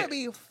lit. That'd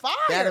be fire.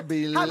 That'd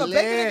be Have a bacon,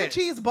 egg, and lit.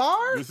 cheese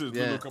bar. This is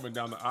Yeah. Lulu coming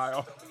down the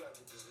aisle.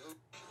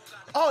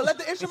 Oh, let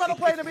the instrumental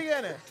play in the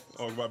beginning.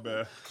 Oh, my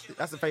bad.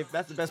 That's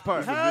the best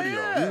part. Hell video.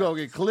 yeah. You gonna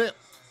get clipped.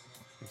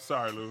 I'm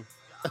sorry, Lou.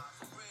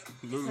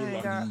 Lulu Ain't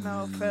like, got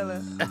no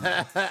feeling.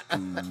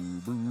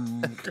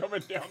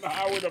 coming down the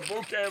aisle with a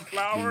bouquet of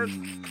flowers.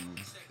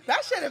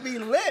 That should be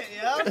lit,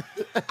 yo.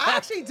 I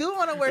actually do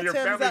want to wear And your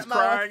Timbs family's at my.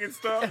 crying and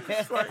stuff.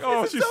 It's like,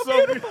 oh, she's so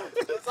beautiful.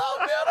 It's so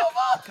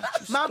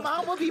beautiful. My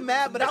mom would be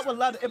mad, but I would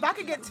love it. If I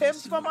could get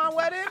Timbs for my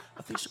wedding,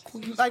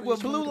 like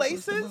with blue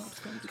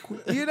laces,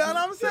 you know what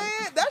I'm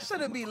saying? That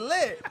should be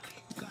lit.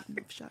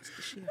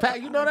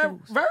 Pat, you know that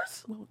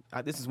verse?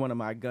 This is one of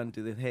my gun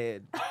to the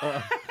head.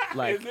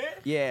 Like, Is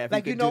it? yeah, if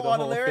Like you you could know do all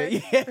the whole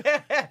lyrics? thing.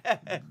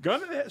 Yeah. Gun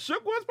to the Head.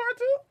 Shook Ones Part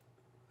 2?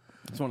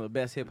 It's one of the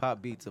best hip hop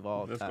beats of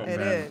all Let's time. go It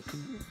back. is.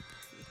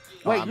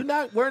 Wait, you're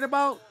not worried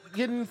about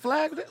getting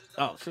flagged?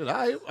 Oh shit!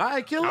 I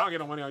kill I it. don't get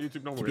no money on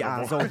YouTube. Don't worry. your no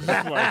eyes more. open.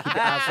 Like, Keep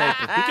your eyes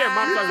open. you can't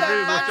monetize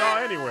videos with y'all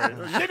anyway.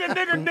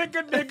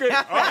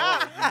 Nigga.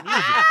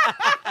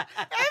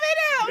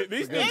 Oh,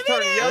 these things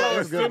turn yellow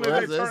as soon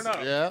as they turn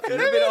up. Yeah. Could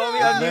have been only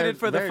unmuted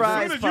for the Very As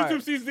fries soon as part.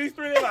 YouTube sees these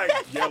three, they're like,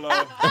 yellow.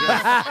 Don't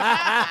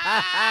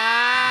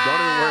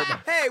even worry about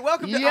it. Hey,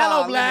 welcome to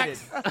Yellow Aw,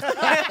 blacks.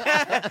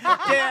 limited.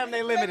 Damn,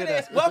 they limited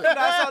us. Welcome to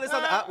I saw this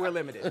on the we're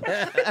limited.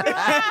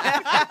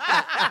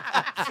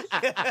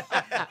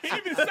 He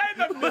didn't even say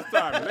nothing this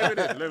time.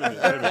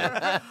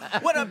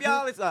 Limited. What up,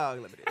 y'all? It's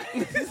limited.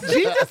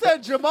 Jesus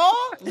and Jamal?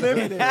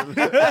 Limited.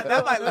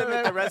 That might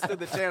limit the rest of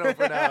the channel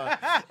for now.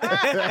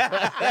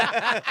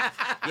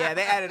 Yeah,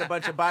 they added a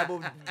bunch of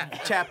Bible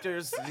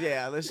chapters.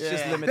 Yeah, let's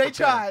just limit. They the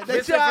channel. tried. They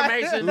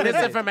tried.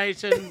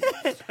 Misinformation.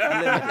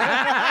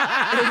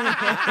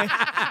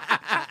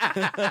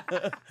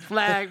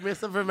 Flag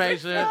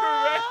misinformation.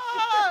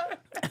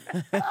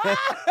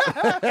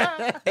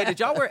 Hey, did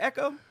y'all wear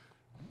Echo?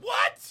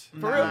 What?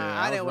 For real?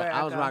 I didn't wear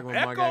I was Echo. rocking with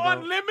Mark Echo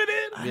Echo.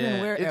 Unlimited?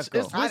 Yeah, wear it's Echo.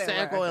 it's I listed didn't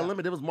wear Echo Echo.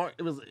 Unlimited.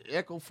 It was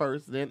Echo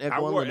first, then I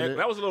Echo wore Unlimited.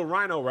 that was a little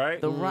Rhino,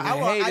 right? I wore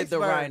hated the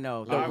Iceberg.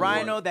 Rhino. The I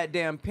Rhino, wore- that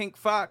damn pink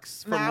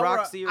fox from Nah, I wore-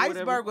 Roxy or whatever.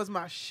 Iceberg was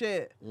my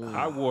shit.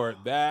 I wore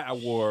that. I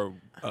wore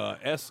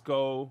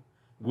Esco.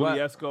 Willie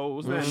What? Esco.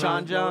 What's that?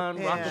 Sean John,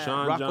 Yeah.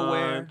 Sean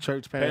Rockaware. John.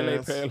 Church Pele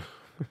pants, Pele.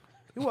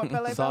 You want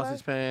Pele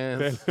sausage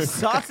pants,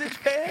 Sausage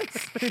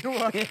pants?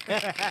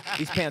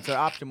 These pants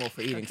are optimal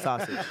for eating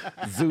sausage.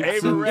 zoot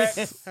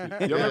suits.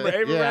 Averex. You remember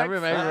Averex? Yeah, I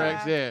remember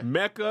Averex. Yeah,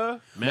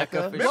 Mecca.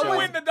 Mecca. for Remember sure.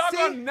 when the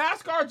doggone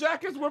NASCAR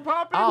jackets were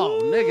popping?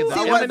 Oh, nigga,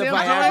 See, the what the Eminem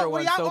Viagra joint. Were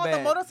one's y'all so on the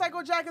bad.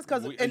 motorcycle jackets?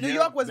 Because in New Yeah,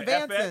 York was the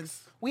Vansons. FX.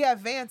 We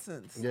had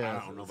Vansons. Yeah,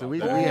 I don't know so about we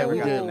that. yeah we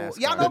Ooh. did. NASCAR.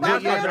 Y'all know The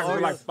about NASCAR Vansons? jackets were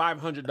like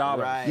 $500.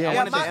 Right. Yeah, I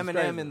wanted the my-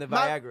 Eminem and the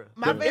Viagra.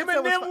 My The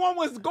Vanson was Eminem one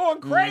was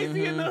going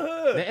crazy in the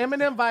hood. The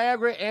Eminem,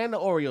 Viagra, and the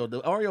Oreo. The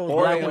Oreo was Oreo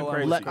black, went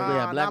crazy. black,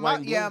 yeah, black, white,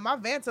 and blue. my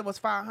Vanson was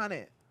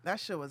 500. That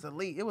shit was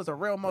elite. It was a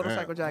real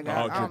motorcycle jacket.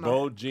 Oh, I don't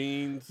know. Jabot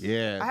jeans.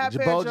 Yeah, I had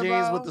Jabot pairs of,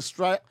 jeans with the What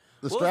straps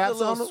was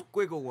the on little them.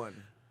 squiggle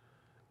one?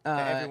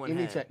 that everyone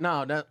Nietzsche. had?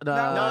 No, No,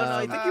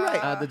 I think you're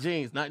right. The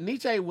jeans. Now,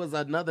 Nietzsche was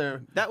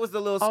another. That was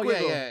the little Oh,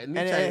 squiggle. yeah, yeah. And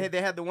Nietzsche.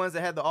 they had the ones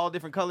that had the all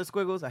different color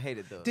squiggles. I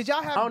hated those. Did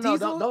y'all have Oh, no,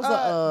 diesel, those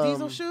are,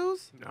 diesel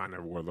shoes? I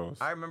never wore those.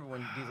 I remember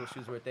when diesel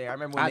shoes were a thing. I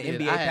remember I when the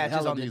did. NBA I had patches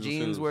hella on the diesel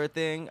jeans shoes. were a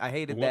thing. I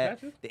hated What that.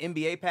 patches? The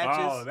NBA patches.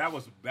 Oh, that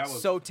was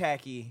so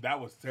tacky. that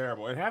was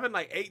terrible. And having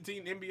like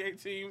 18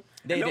 NBA team,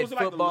 They and did those are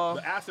like football.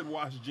 the acid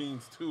wash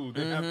jeans too.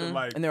 They have to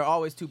like. And they're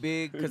always too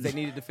big because they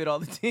needed to fit all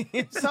the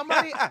teams.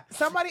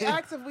 Somebody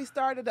asked if we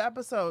started the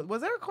episode.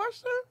 Was there a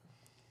question?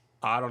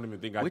 I don't even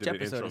think I Which did an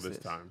episode intro is this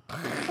this? time.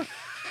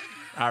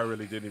 I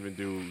really didn't even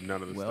do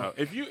none of this Well, stuff.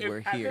 If we're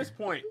at here. this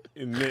point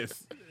in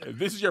this, if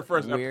this is your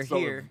first We're episode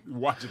here.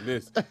 watching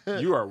this,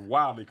 you are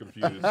wildly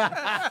confused.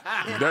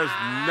 There's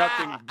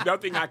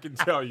nothing I can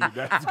tell you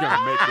that's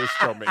gonna make this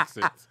show make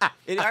sense.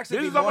 It actually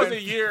This be is more. almost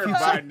a year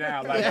by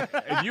now. Like,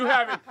 if you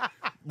haven't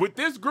with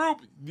this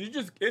group,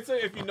 it's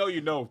a if you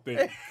know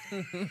thing.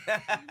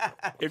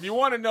 If you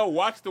want to know,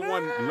 watch the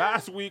one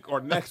last week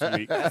or next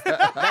week,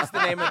 That's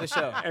the name of the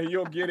show. and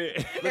you'll get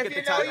it. Look at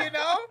the title. you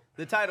know.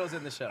 The title's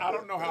in the show. I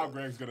don't know how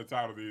Greg's gonna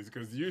title these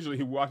because usually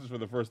he watches for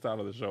the first time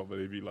of the show, but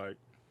he'd be like,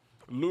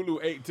 "Lulu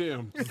ate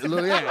Timbs."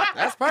 Yeah,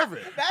 that's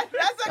perfect. That's a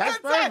That's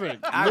good time.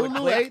 perfect. I would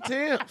Lulu click. 8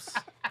 Timbs.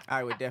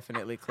 I would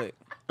definitely click.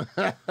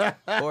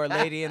 Or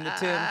Lady in the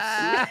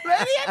Timbs.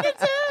 Ready at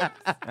the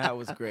tip. That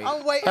was great.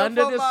 I'm waiting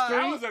Under for the my. street.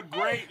 That was a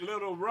great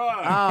little run.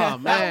 Oh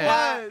man,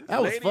 was.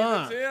 that was Lady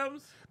fun. in the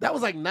Timbs. That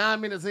was like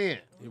 9 minutes in.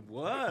 It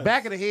was.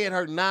 Back of the head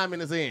hurt 9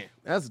 minutes in.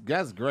 That's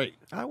great.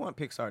 I want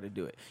Pixar to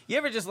do it. You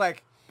ever just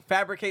like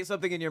fabricate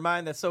something in your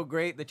mind that's so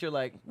great that you're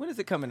like, when is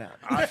it coming out?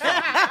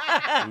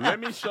 Let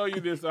me show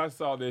you this. I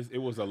saw this. It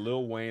was a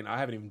Lil Wayne. I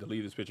haven't even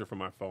deleted this picture from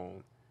my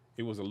phone.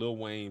 It was a Lil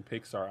Wayne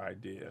Pixar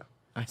idea.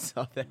 I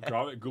saw that.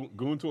 Call it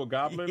Goon to a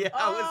Goblin. Yeah,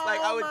 I was like,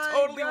 I would my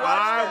totally God.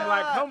 watch I'm that.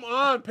 like, come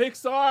on,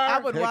 Pixar. I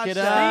would Pick watch it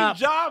that. up.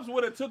 Steve Jobs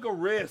would have took a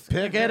risk.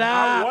 Pick it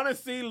I up. want to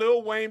see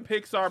Lil Wayne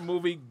Pixar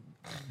movie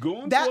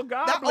Goon to a That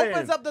Goblin.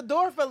 opens up the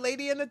door for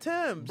Lady in the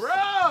Timbs. Bro,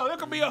 there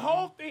could be a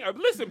whole thing.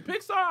 Listen,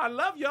 Pixar, I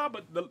love y'all,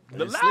 but the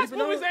last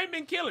sleeping on movies it? ain't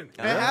been killing it. It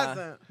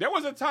hasn't. There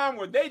was a time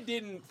where they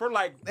didn't, for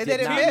like They 10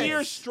 didn't miss.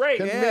 years straight.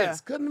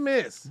 Couldn't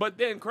miss. But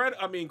then,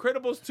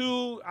 Incredibles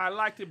 2, I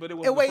liked it, but it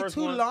was It the waited first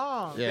too one.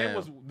 long. Yeah. Then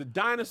was the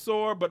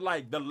dinosaur, but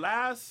like the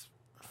last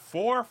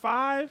 4 or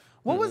 5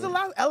 What was the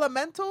last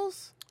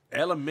Elementals?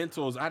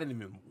 Elementals, I didn't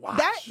even watch.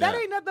 That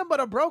ain't nothing but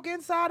a broke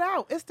Inside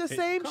Out. It's the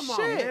same Come shit.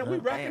 on, man, we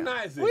Damn.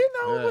 recognize it. We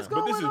know Yeah. what's But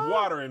going on. this is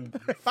water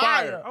and Fire.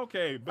 fire.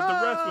 Okay, but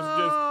the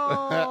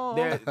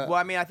rest was Well,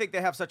 I mean, I think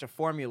they have such a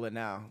formula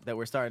now that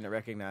we're starting to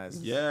recognize.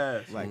 just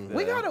yes. Like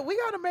we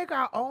gotta make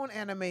our own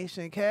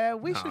animation, Kev.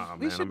 We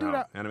should do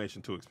that.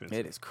 Animation too expensive.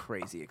 It is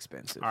crazy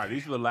expensive. All right,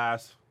 these are the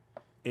last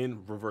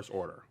in reverse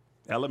order.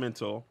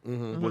 Elemental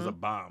was a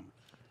bomb.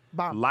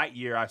 Bomb.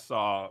 Lightyear, I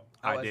saw.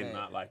 I did wasn't-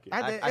 not like it.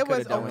 I did, I it was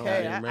could've done with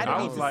okay. that. I I didn't I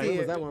need was to like, see was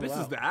it. that one? this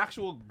Wow. is the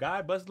actual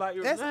guy, Buzz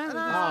Lightyear. That's- Man,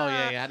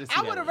 Oh yeah, I did see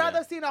I that would have one, rather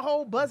yeah. seen a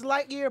whole Buzz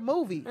Lightyear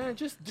movie. Man,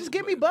 just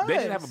give me Buzz. They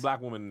did have a black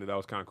woman that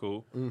was kind of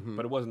cool,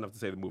 but it wasn't enough to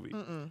say the movie.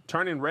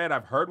 Turning Red,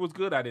 I've heard was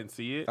good. I didn't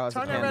see it. Oh, it's a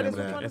Turning panda Red is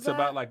movie. which one It's is that?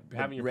 about like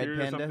having your Red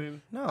period Panda? or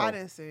something. No. I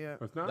didn't see it.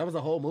 It's not. That was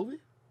a whole movie.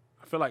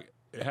 I feel like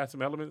it had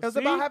some elements. It was See?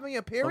 about having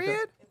your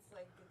period. It's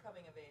like the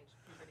coming of age.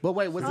 puberty. But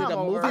wait, was it I'm a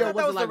over movie it. I or thought was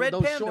that it was like the Red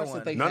those Panda shorts one.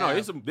 that they No,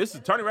 have? this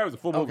is Turning Red was a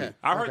full movie. Okay,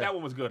 I heard okay. that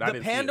one was good. I The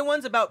didn't panda see it.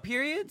 one's about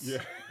periods? Yeah.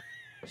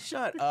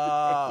 Shut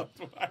up.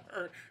 That's what I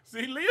heard.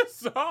 See, Leah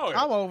saw it.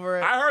 I'm over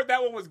it. I heard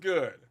that one was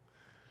good.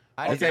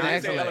 I Okay, said they say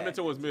excellent.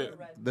 Elemental was mid.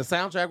 The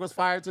soundtrack was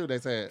fire too. They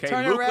said. Okay,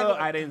 Turning Red Luca, was-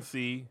 I didn't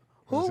see.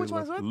 Who? Which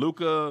one's what?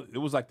 Luca, it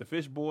was like the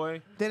fish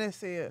boy. Didn't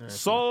see it.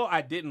 Soul,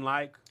 I didn't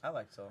like. I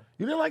like so.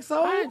 You didn't like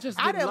Soul? I just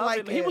I didn't didn't love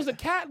like He it. was a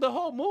cat the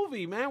whole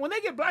movie, man. When they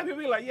get black people,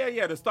 be like,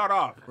 yeah, to start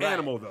off. Right.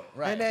 Animal, though.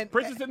 Right. And then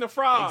Princess and the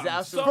Frog.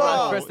 Exactly. Soul.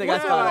 Frog. First thing I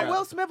What's the saw. one with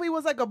Will Smith? He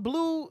was like the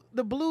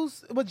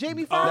blues with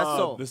Jamie Foxx. That's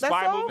Soul. The That's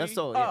spy Soul? movie. That's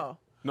Soul, yeah. Oh.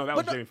 No, that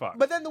was But Jamie Foxx.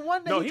 But then the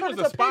one that No, he he turned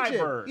was into a spy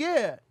pigeon. bird.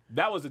 Yeah.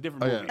 That was a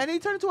different Oh, yeah. movie. And he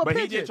turned into a But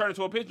pigeon. he did turn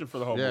into a pigeon for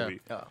the whole Yeah.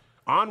 movie. Oh.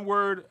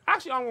 Onward.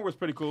 Actually, Onward was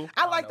pretty cool.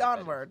 I liked know what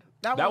that Onward.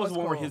 That was the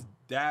one where cool. his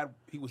dad,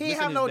 he was He didn't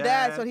missing have his no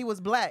dad, so he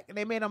was black, and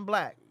they made him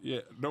black.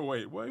 Yeah, no,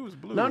 wait. Well, he was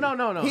blue.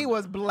 No. He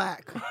was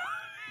black.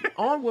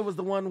 Onward was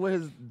the one where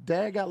his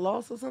dad got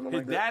lost or something His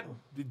like that.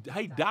 dad,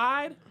 he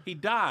died? He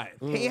died.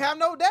 He didn't have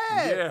no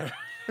dad.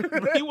 Yeah.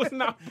 But he was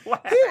not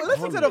black.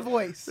 Listen to the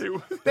voice. He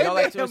was- They Y'all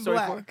made like Toy him Story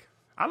black. 4?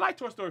 I like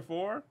Toy Story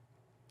 4,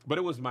 but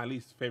it was my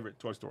least favorite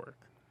Toy Story.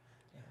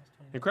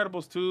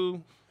 Incredibles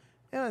 2.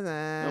 It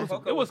was,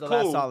 Coco It was the cool.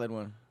 last solid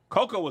one.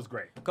 Coco was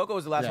great. Coco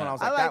was the last Yeah. one. I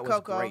was I like, like that was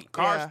Coco. great.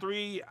 Cars Yeah.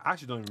 3, I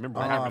actually don't even remember.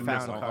 I I never haven't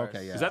found missed Cars. it.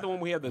 Okay, yeah. Is that the one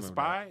we had the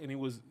Remember spy and he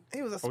was?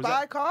 he was a Or was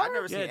spy that- car. I've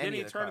never seen Yeah, any then he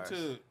of the turned Cars.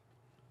 into.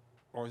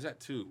 Or is that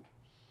 2?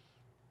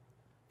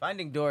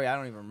 Finding Dory, I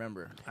don't even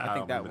remember. I I don't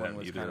think that remember one that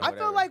was either. kind of I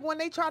feel like when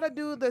they try to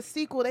do the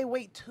sequel, they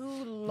wait too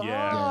long.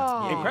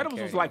 Yeah. Incredibles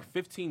Okay. was like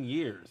 15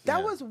 years.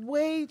 That was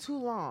way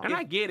too long. And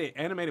I get it.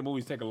 Animated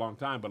movies take a long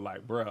time, but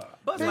like, bruh.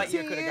 Buzz 15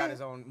 Lightyear could have got years.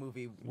 his own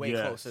movie way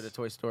Yes. closer to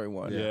Toy Story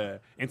 1. Yeah.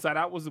 Inside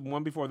Out was the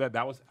one before that.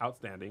 That was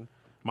outstanding.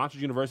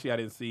 Monsters University, I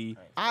didn't see.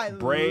 I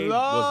Brave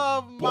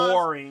love was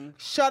boring.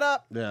 Shut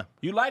up. Yeah.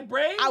 You like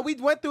Brave? We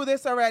went through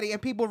this already,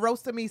 and people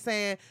roasted me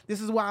saying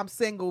this is why I'm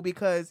single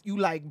because you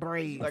like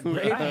Brave. Like I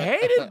Brave.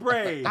 hated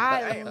Brave.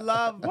 I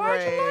love Why'd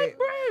Brave. you like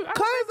Brave? I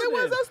Because it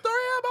remember was this. a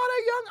story about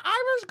a young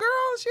Irish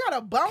girl. She had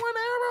a bow and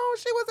arrow.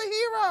 She was a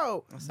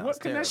hero. That sounds What terrible.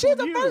 connection? She's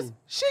the you? first.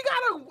 She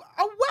got a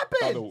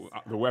weapon. Oh,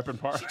 the weapon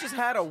part. She just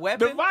had a The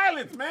weapon.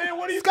 violence, man.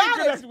 What do you Scottish.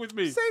 think connected with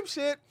me? Same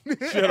shit.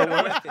 Shit, a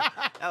weapon.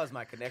 That was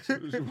my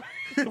connection.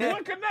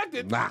 What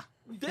connected? Nah.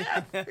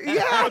 Death.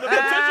 Yeah. The potential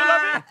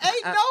of it.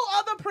 Ain't no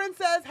other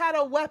princess had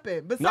a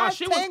weapon. Besides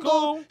she was Tangled,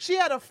 cool. she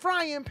had a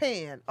frying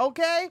pan,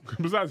 okay?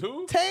 Besides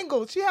who?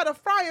 Tangled, she had a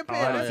frying I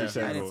pan. didn't This see is-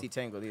 I Tangled. didn't see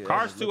Tangled either.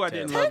 Cars That 2 I looked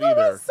didn't terrible. love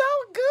Tangled either. was so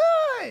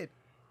good.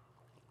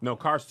 No,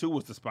 Cars 2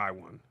 was the spy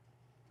one,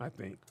 I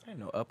think. I didn't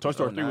know Up Toy was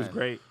Story 3 was 09.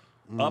 great.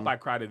 Up, I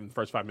cried in the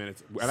first 5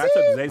 minutes. And I See,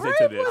 took Zay Brave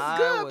to this. was I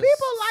good. was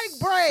People like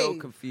Brave. So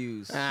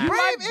confused. Ah. You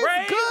Brave like is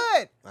Brave?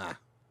 good. Ah.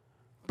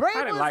 Brave I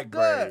didn't was like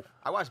good. Brave.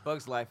 I watched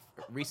Bugs Life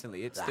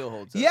recently. It still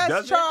holds up. Yes,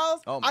 Does it?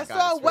 Charles. Oh my I God, saw a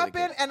it's really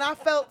weapon good. and I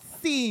felt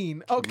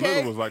seen. Okay.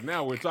 Lila was like,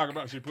 now we're talking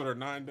about she put her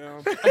 9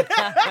 down.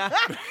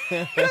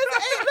 Listen,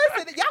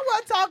 y'all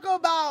want to talk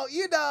about,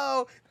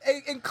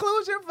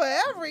 inclusion for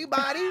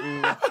everybody.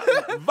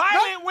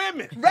 Violent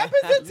women.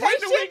 Representation. When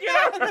do we get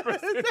our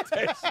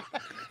representation?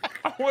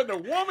 I want the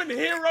woman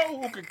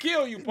hero who could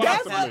kill you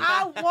That's possibly.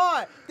 what I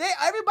want.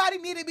 Everybody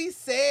need to be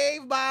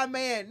saved by a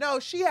man. No,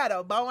 she had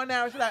a bow and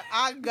arrow. She's like,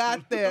 I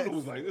got this. I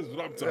was like, this is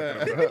what I'm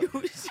talking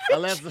about.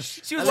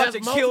 Unless She was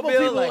watching multiple Kill Bill,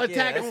 people like, yeah,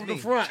 attack that's from the me.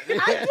 front.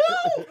 I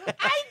do.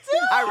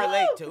 I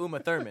relate to Uma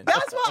Thurman.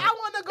 That's why I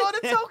want to go to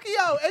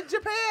Tokyo and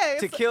Japan.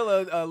 To kill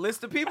a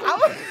list of people?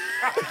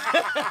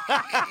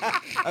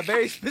 I A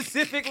very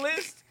specific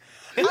list?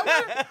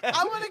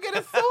 I want to get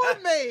a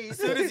sword made. As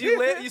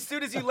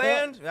soon as you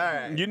land, all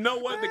right. You know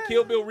what? The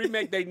Kill Bill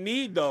remake they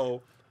need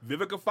though.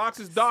 Vivica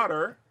Fox's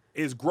daughter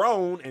is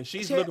grown and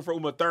she's looking for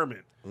Uma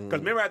Thurman. Because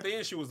remember at the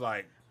end she was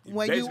like,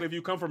 basically, if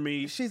you come for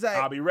me, she's like,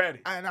 I'll be ready.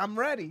 And I'm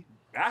ready.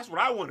 That's what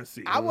I want to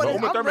see. But Uma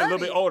I'm Thurman a little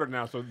ready. bit older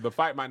now, so the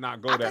fight might not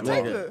go that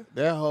take long. her.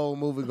 That whole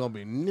movie gonna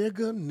be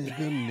nigga.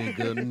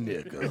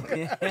 Nigga.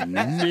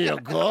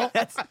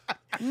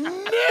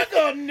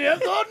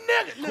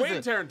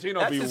 Quentin Tarantino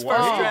That's be his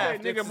wild. first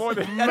draft. Nigga more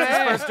than That's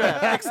his first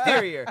draft.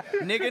 Exterior.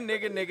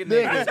 Nigga.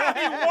 That's how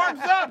he warms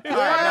up. All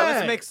right, now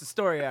let's make the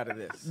story out of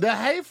this. The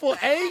Hateful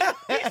Eight.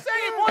 He's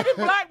saying more than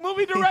black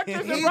movie directors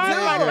and He writers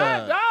do. like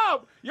that.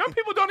 Dog, young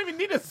people don't even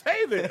need to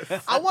say this.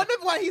 I wonder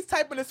if when he's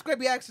typing the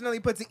script, he accidentally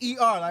puts an ER.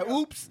 Like,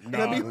 oops.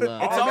 let me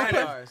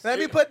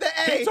put the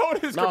He A. told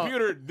his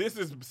computer this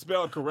is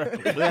spelled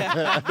correctly.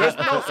 There's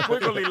no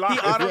squiggly He lines.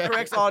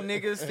 autocorrects all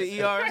niggas to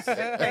ERs.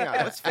 Hang on,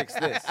 let's fix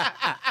this.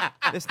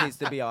 This needs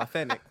to be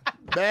authentic.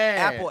 Man.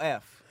 Apple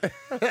F.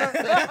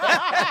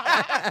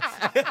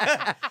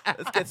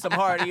 Let's get some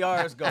hard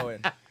ERs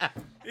going.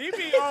 He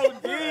be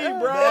OD,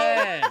 bro.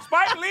 Man.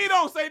 Spike Lee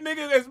don't say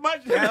niggas as much.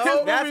 in his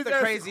That's movies the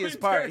as craziest Quentin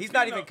part. He's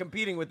not Tarantino. even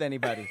competing with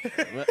anybody.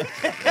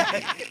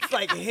 It's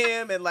like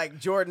him and like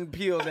Jordan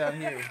Peele down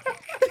here.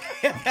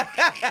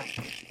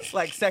 It's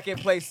like second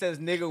place says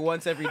nigga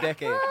once every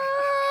decade.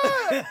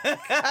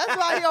 That's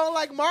why he don't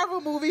like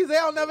Marvel movies. They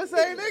don't never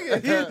say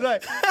nigga. He's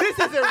like, this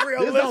isn't This don't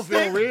realistic.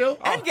 feel real.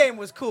 Endgame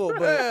was cool,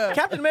 but Yeah.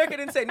 Captain America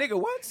didn't say nigga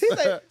once. He's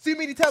like, see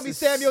me to tell me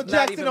This is Samuel not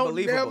Jackson even don't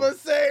believable. never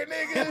say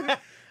nigga.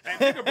 And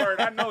Nigga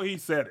Bird, I know he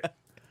said it.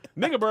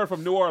 Nigga Bird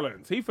from New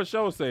Orleans. He for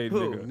sure said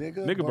Who? nigga.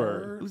 Nigga Bird.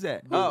 Bird. Who's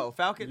that? Oh,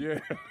 Falcon? Yeah.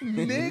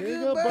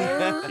 Nigga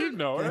Bird. You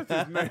know,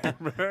 that's his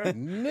name,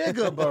 man.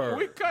 Nigga Bird.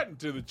 We cutting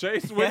to the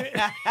chase with it.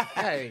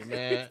 Hey,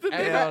 man.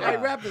 Hey,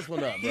 wrap this one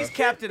up, bro. He's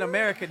Captain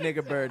America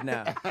nigga bird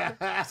now.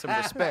 Some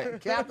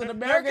respect. Captain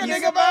America, He's,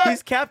 nigga Bird.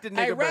 he's Captain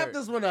Hey, nigga wap bird.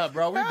 this one up,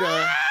 bro. We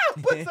done.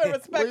 Put some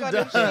respect We on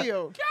done. the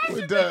shield.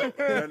 We done.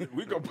 And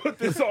we gonna put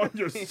this on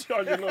your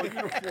little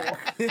uniform.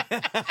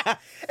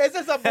 Is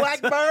this a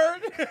black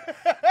bird?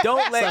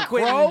 Don't let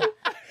Quentin.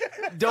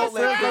 Don't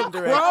let Quentin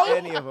direct crow?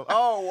 any of them.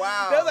 Oh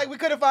wow. They was like, we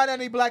couldn't find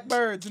any black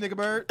birds, nigga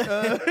bird.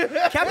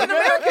 Captain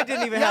America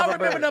didn't even Y'all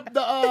have a remember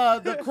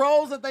bird. the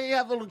crows that they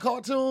have little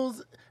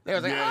cartoons? They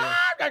was like,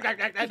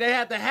 they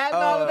had the hat and Oh,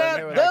 all of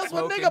they were, that. like, Those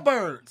were smoking. nigga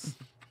birds.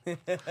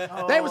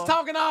 They was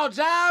talking all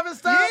jive and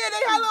stuff. Yeah,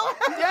 they had little.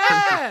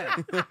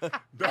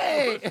 Yeah.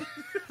 Hey,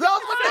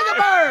 those were nigga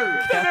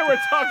birds. They were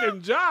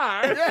talking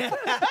jive.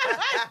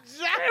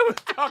 They were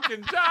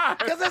talking jive.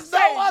 Because there's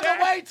no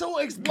other way to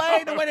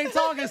explain the way they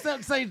talk except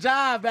to say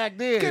jive back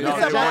then. Give me No,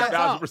 some Jive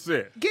talk.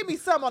 1,000%. Give me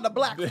some on the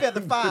black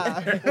feather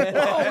 5. Oh, look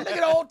at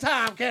the old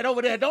time cat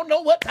over there. Don't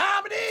know what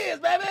time it is,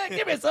 baby.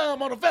 Give me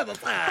some on the feather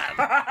side.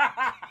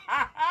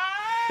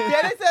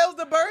 Yeah, they said it was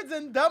the birds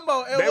in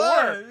Dumbo. It They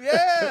was. were.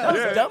 Yeah.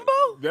 Yeah.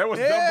 Dumbo? There was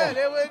Yeah, Dumbo.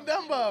 they were in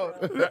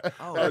Dumbo.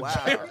 Oh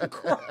wow. Jim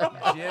Crow.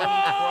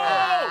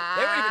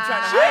 They weren't even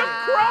trying to Jim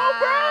hide Crow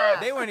bird. it.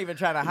 They weren't even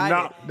trying to hide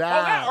No. it. Oh,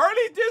 that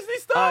early Disney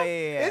stuff? Oh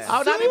yeah. It's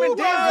Oh, not even super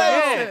Disney.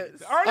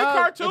 racist. Early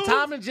cartoons?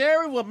 Tom and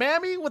Jerry with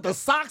Mammy with the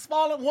socks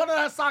falling. One of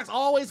her socks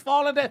always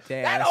falling down.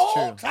 Damn, That that's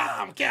old true.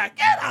 Tom cat.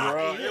 Get out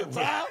Bro, of here, it was-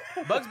 Tom.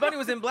 Bugs Bunny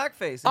was in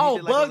blackface. and he Oh,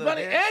 did, like, a Bugs little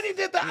Bunny. dance. And he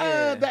did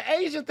Yeah. the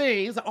Asian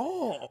thing. He's like,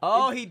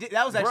 Oh, he did.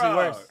 That was actually Bruh.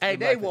 worse. Hey, than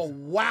they blackface. were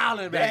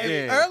wilding back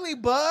then. Early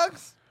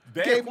Bugs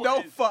They gave no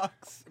wanted-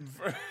 fucks.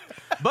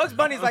 Bugs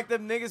Bunny's like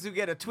them niggas who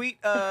get a tweet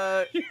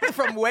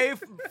from way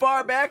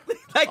far back.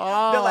 Like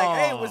they're like,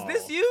 "Hey, was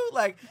this you?"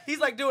 Like he's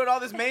like doing all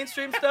this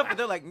mainstream stuff, but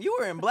they're like, "You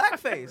were in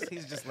blackface."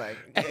 He's just like,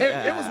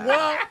 It was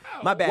one.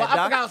 My bad, Well, I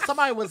Doc. forgot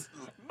somebody was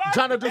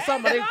trying to do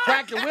something. They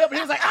cracked the whip. And he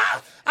was like,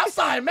 I'm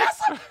sorry,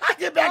 Massa. I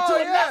get back to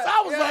it, yeah, Massa.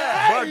 I was yeah.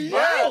 like, hey,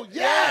 yo, yes.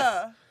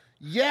 Yeah.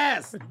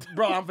 Yes.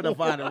 Bro, I'm finna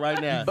find it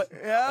right now. but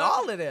Yeah.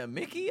 all of them,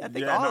 Mickey. I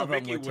think Yeah, all no, of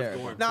them Mickey were was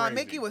terrible. going Nah, crazy.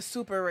 Mickey was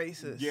super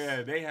racist.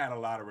 Yeah, they had a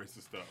lot of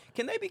racist stuff.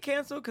 Can they be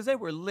canceled? Because they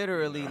were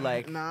literally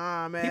like,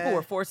 Nah, man. people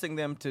were forcing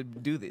them to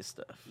do this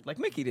stuff. Like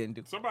Mickey didn't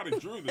do. Somebody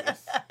drew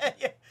this.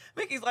 Yeah.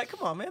 Mickey's like,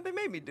 "Come on, man, they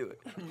made me do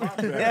it. My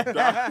bad,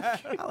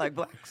 Doc. I like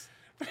blacks."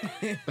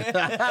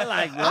 I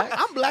like that.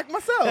 I'm black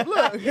myself.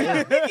 Look.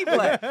 Mickey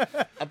black.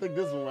 I think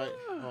this one right.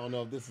 I don't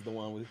know if this is the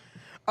one with.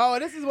 Oh,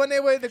 this is when they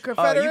were the Oh,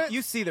 Confederates.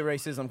 you see the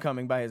racism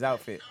coming by his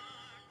outfit.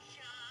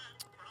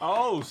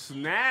 Oh,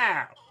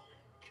 snap.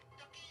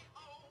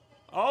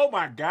 Oh,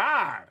 my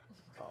God.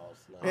 Oh,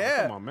 snap.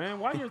 yeah. Come on, man.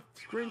 Why your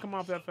screen come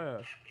off that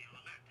fast?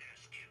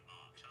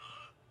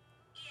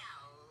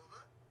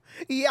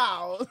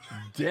 Yow.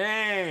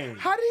 Dang.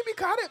 How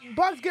did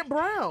Bugs get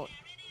brown?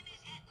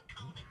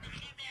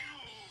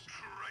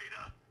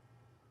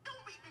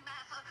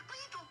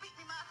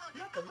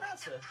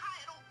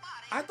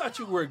 I thought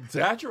you were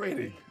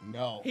exaggerating.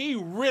 No. He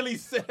really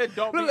said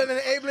don't Look, be... and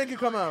then Abe Lincoln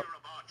come out.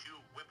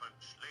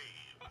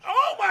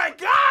 Oh, my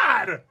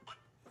God.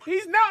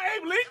 He's now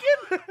Abe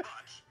Lincoln?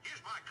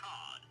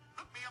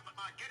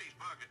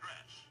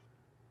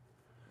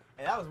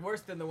 And that was worse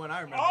than the one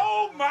I remember.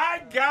 Oh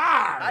my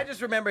God! I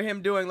just remember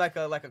him doing like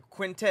a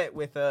quintet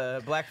with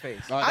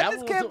blackface. I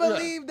just can't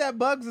believe that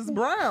Bugs is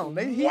brown.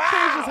 He Wow.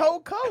 changed his whole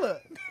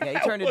color. Yeah,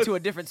 he turned into a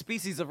different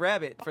species of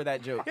rabbit for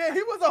that joke. Yeah,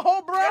 he was a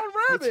whole brown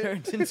He rabbit.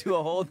 turned into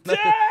a whole. Nother...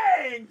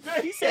 Dang!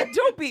 He said,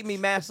 "Don't beat me,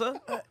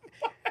 massa." What's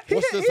he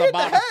this hit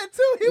about? the head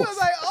too. He was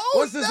like, "Oh,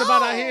 What's this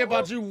about? I hear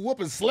about you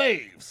whooping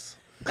slaves.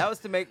 That was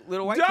to make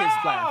little white kids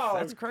laugh. Dog.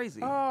 That's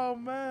crazy. Oh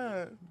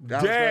man.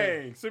 That was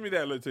crazy. Dang! Send me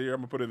that list here. I'm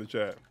gonna put it in the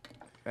chat.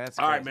 That's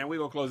All right, crazy. man. We're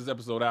gonna close this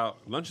episode out.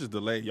 Lunch is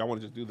delayed. Y'all want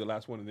to just do the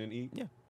last one and then eat? Yeah.